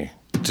money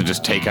to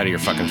just take out of your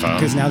fucking phone.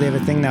 Because now they have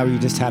a thing now where you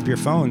just tap your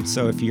phone.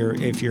 So if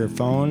your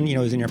phone,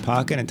 is in your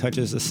pocket and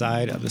touches the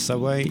side of the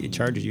subway, it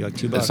charges you like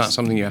 $2. It's not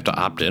something you have to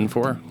opt in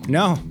for?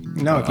 No.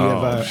 If you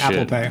have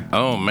Apple Pay.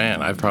 Oh man,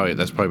 that's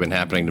probably been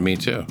happening to me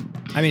too.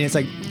 I mean, it's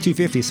like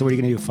 $2.50. So what are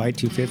you gonna do? Fight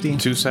 $2.50?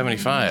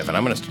 $2.75, and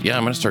I'm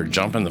gonna start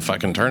jumping the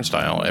fucking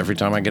turnstile every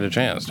time I get a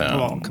chance now.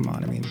 Well, come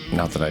on. I mean,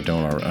 not that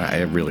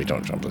I really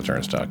don't jump the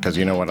turnstile because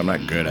you know what? I'm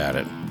not good at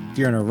it. If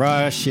you're in a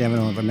rush, you don't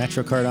have a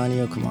Metro card on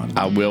you, come on.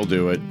 I will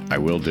do it.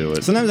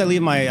 Sometimes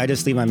I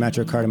just leave my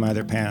Metro card in my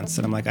other pants,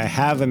 and I'm like, I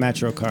have a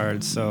Metro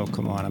card, so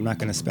come on, I'm not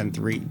going to spend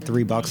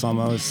 $3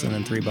 almost, and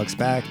then $3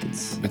 back.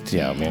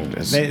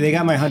 They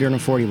got my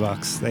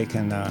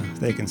 $140.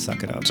 They can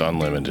suck it up. It's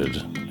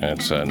unlimited.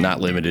 It's not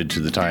limited to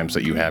the times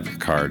that you have your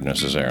card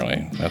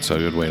necessarily. That's a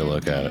good way to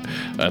look at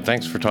it.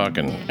 Thanks for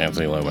talking,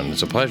 Anthony Loman.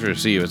 It's a pleasure to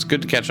see you. It's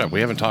good to catch up.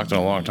 We haven't talked in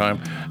a long time,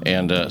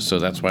 and so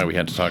that's why we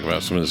had to talk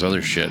about some of this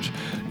other shit.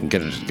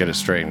 Get it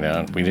straightened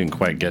out. We didn't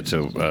quite get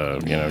to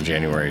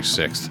January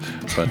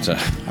 6th, but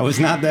I was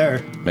not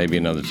there. Maybe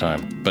another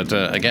time. But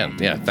again,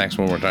 thanks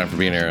one more time for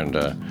being here, and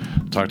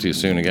talk to you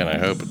soon again, I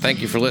hope.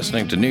 Thank you for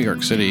listening to New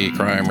York City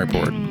Crime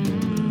Report.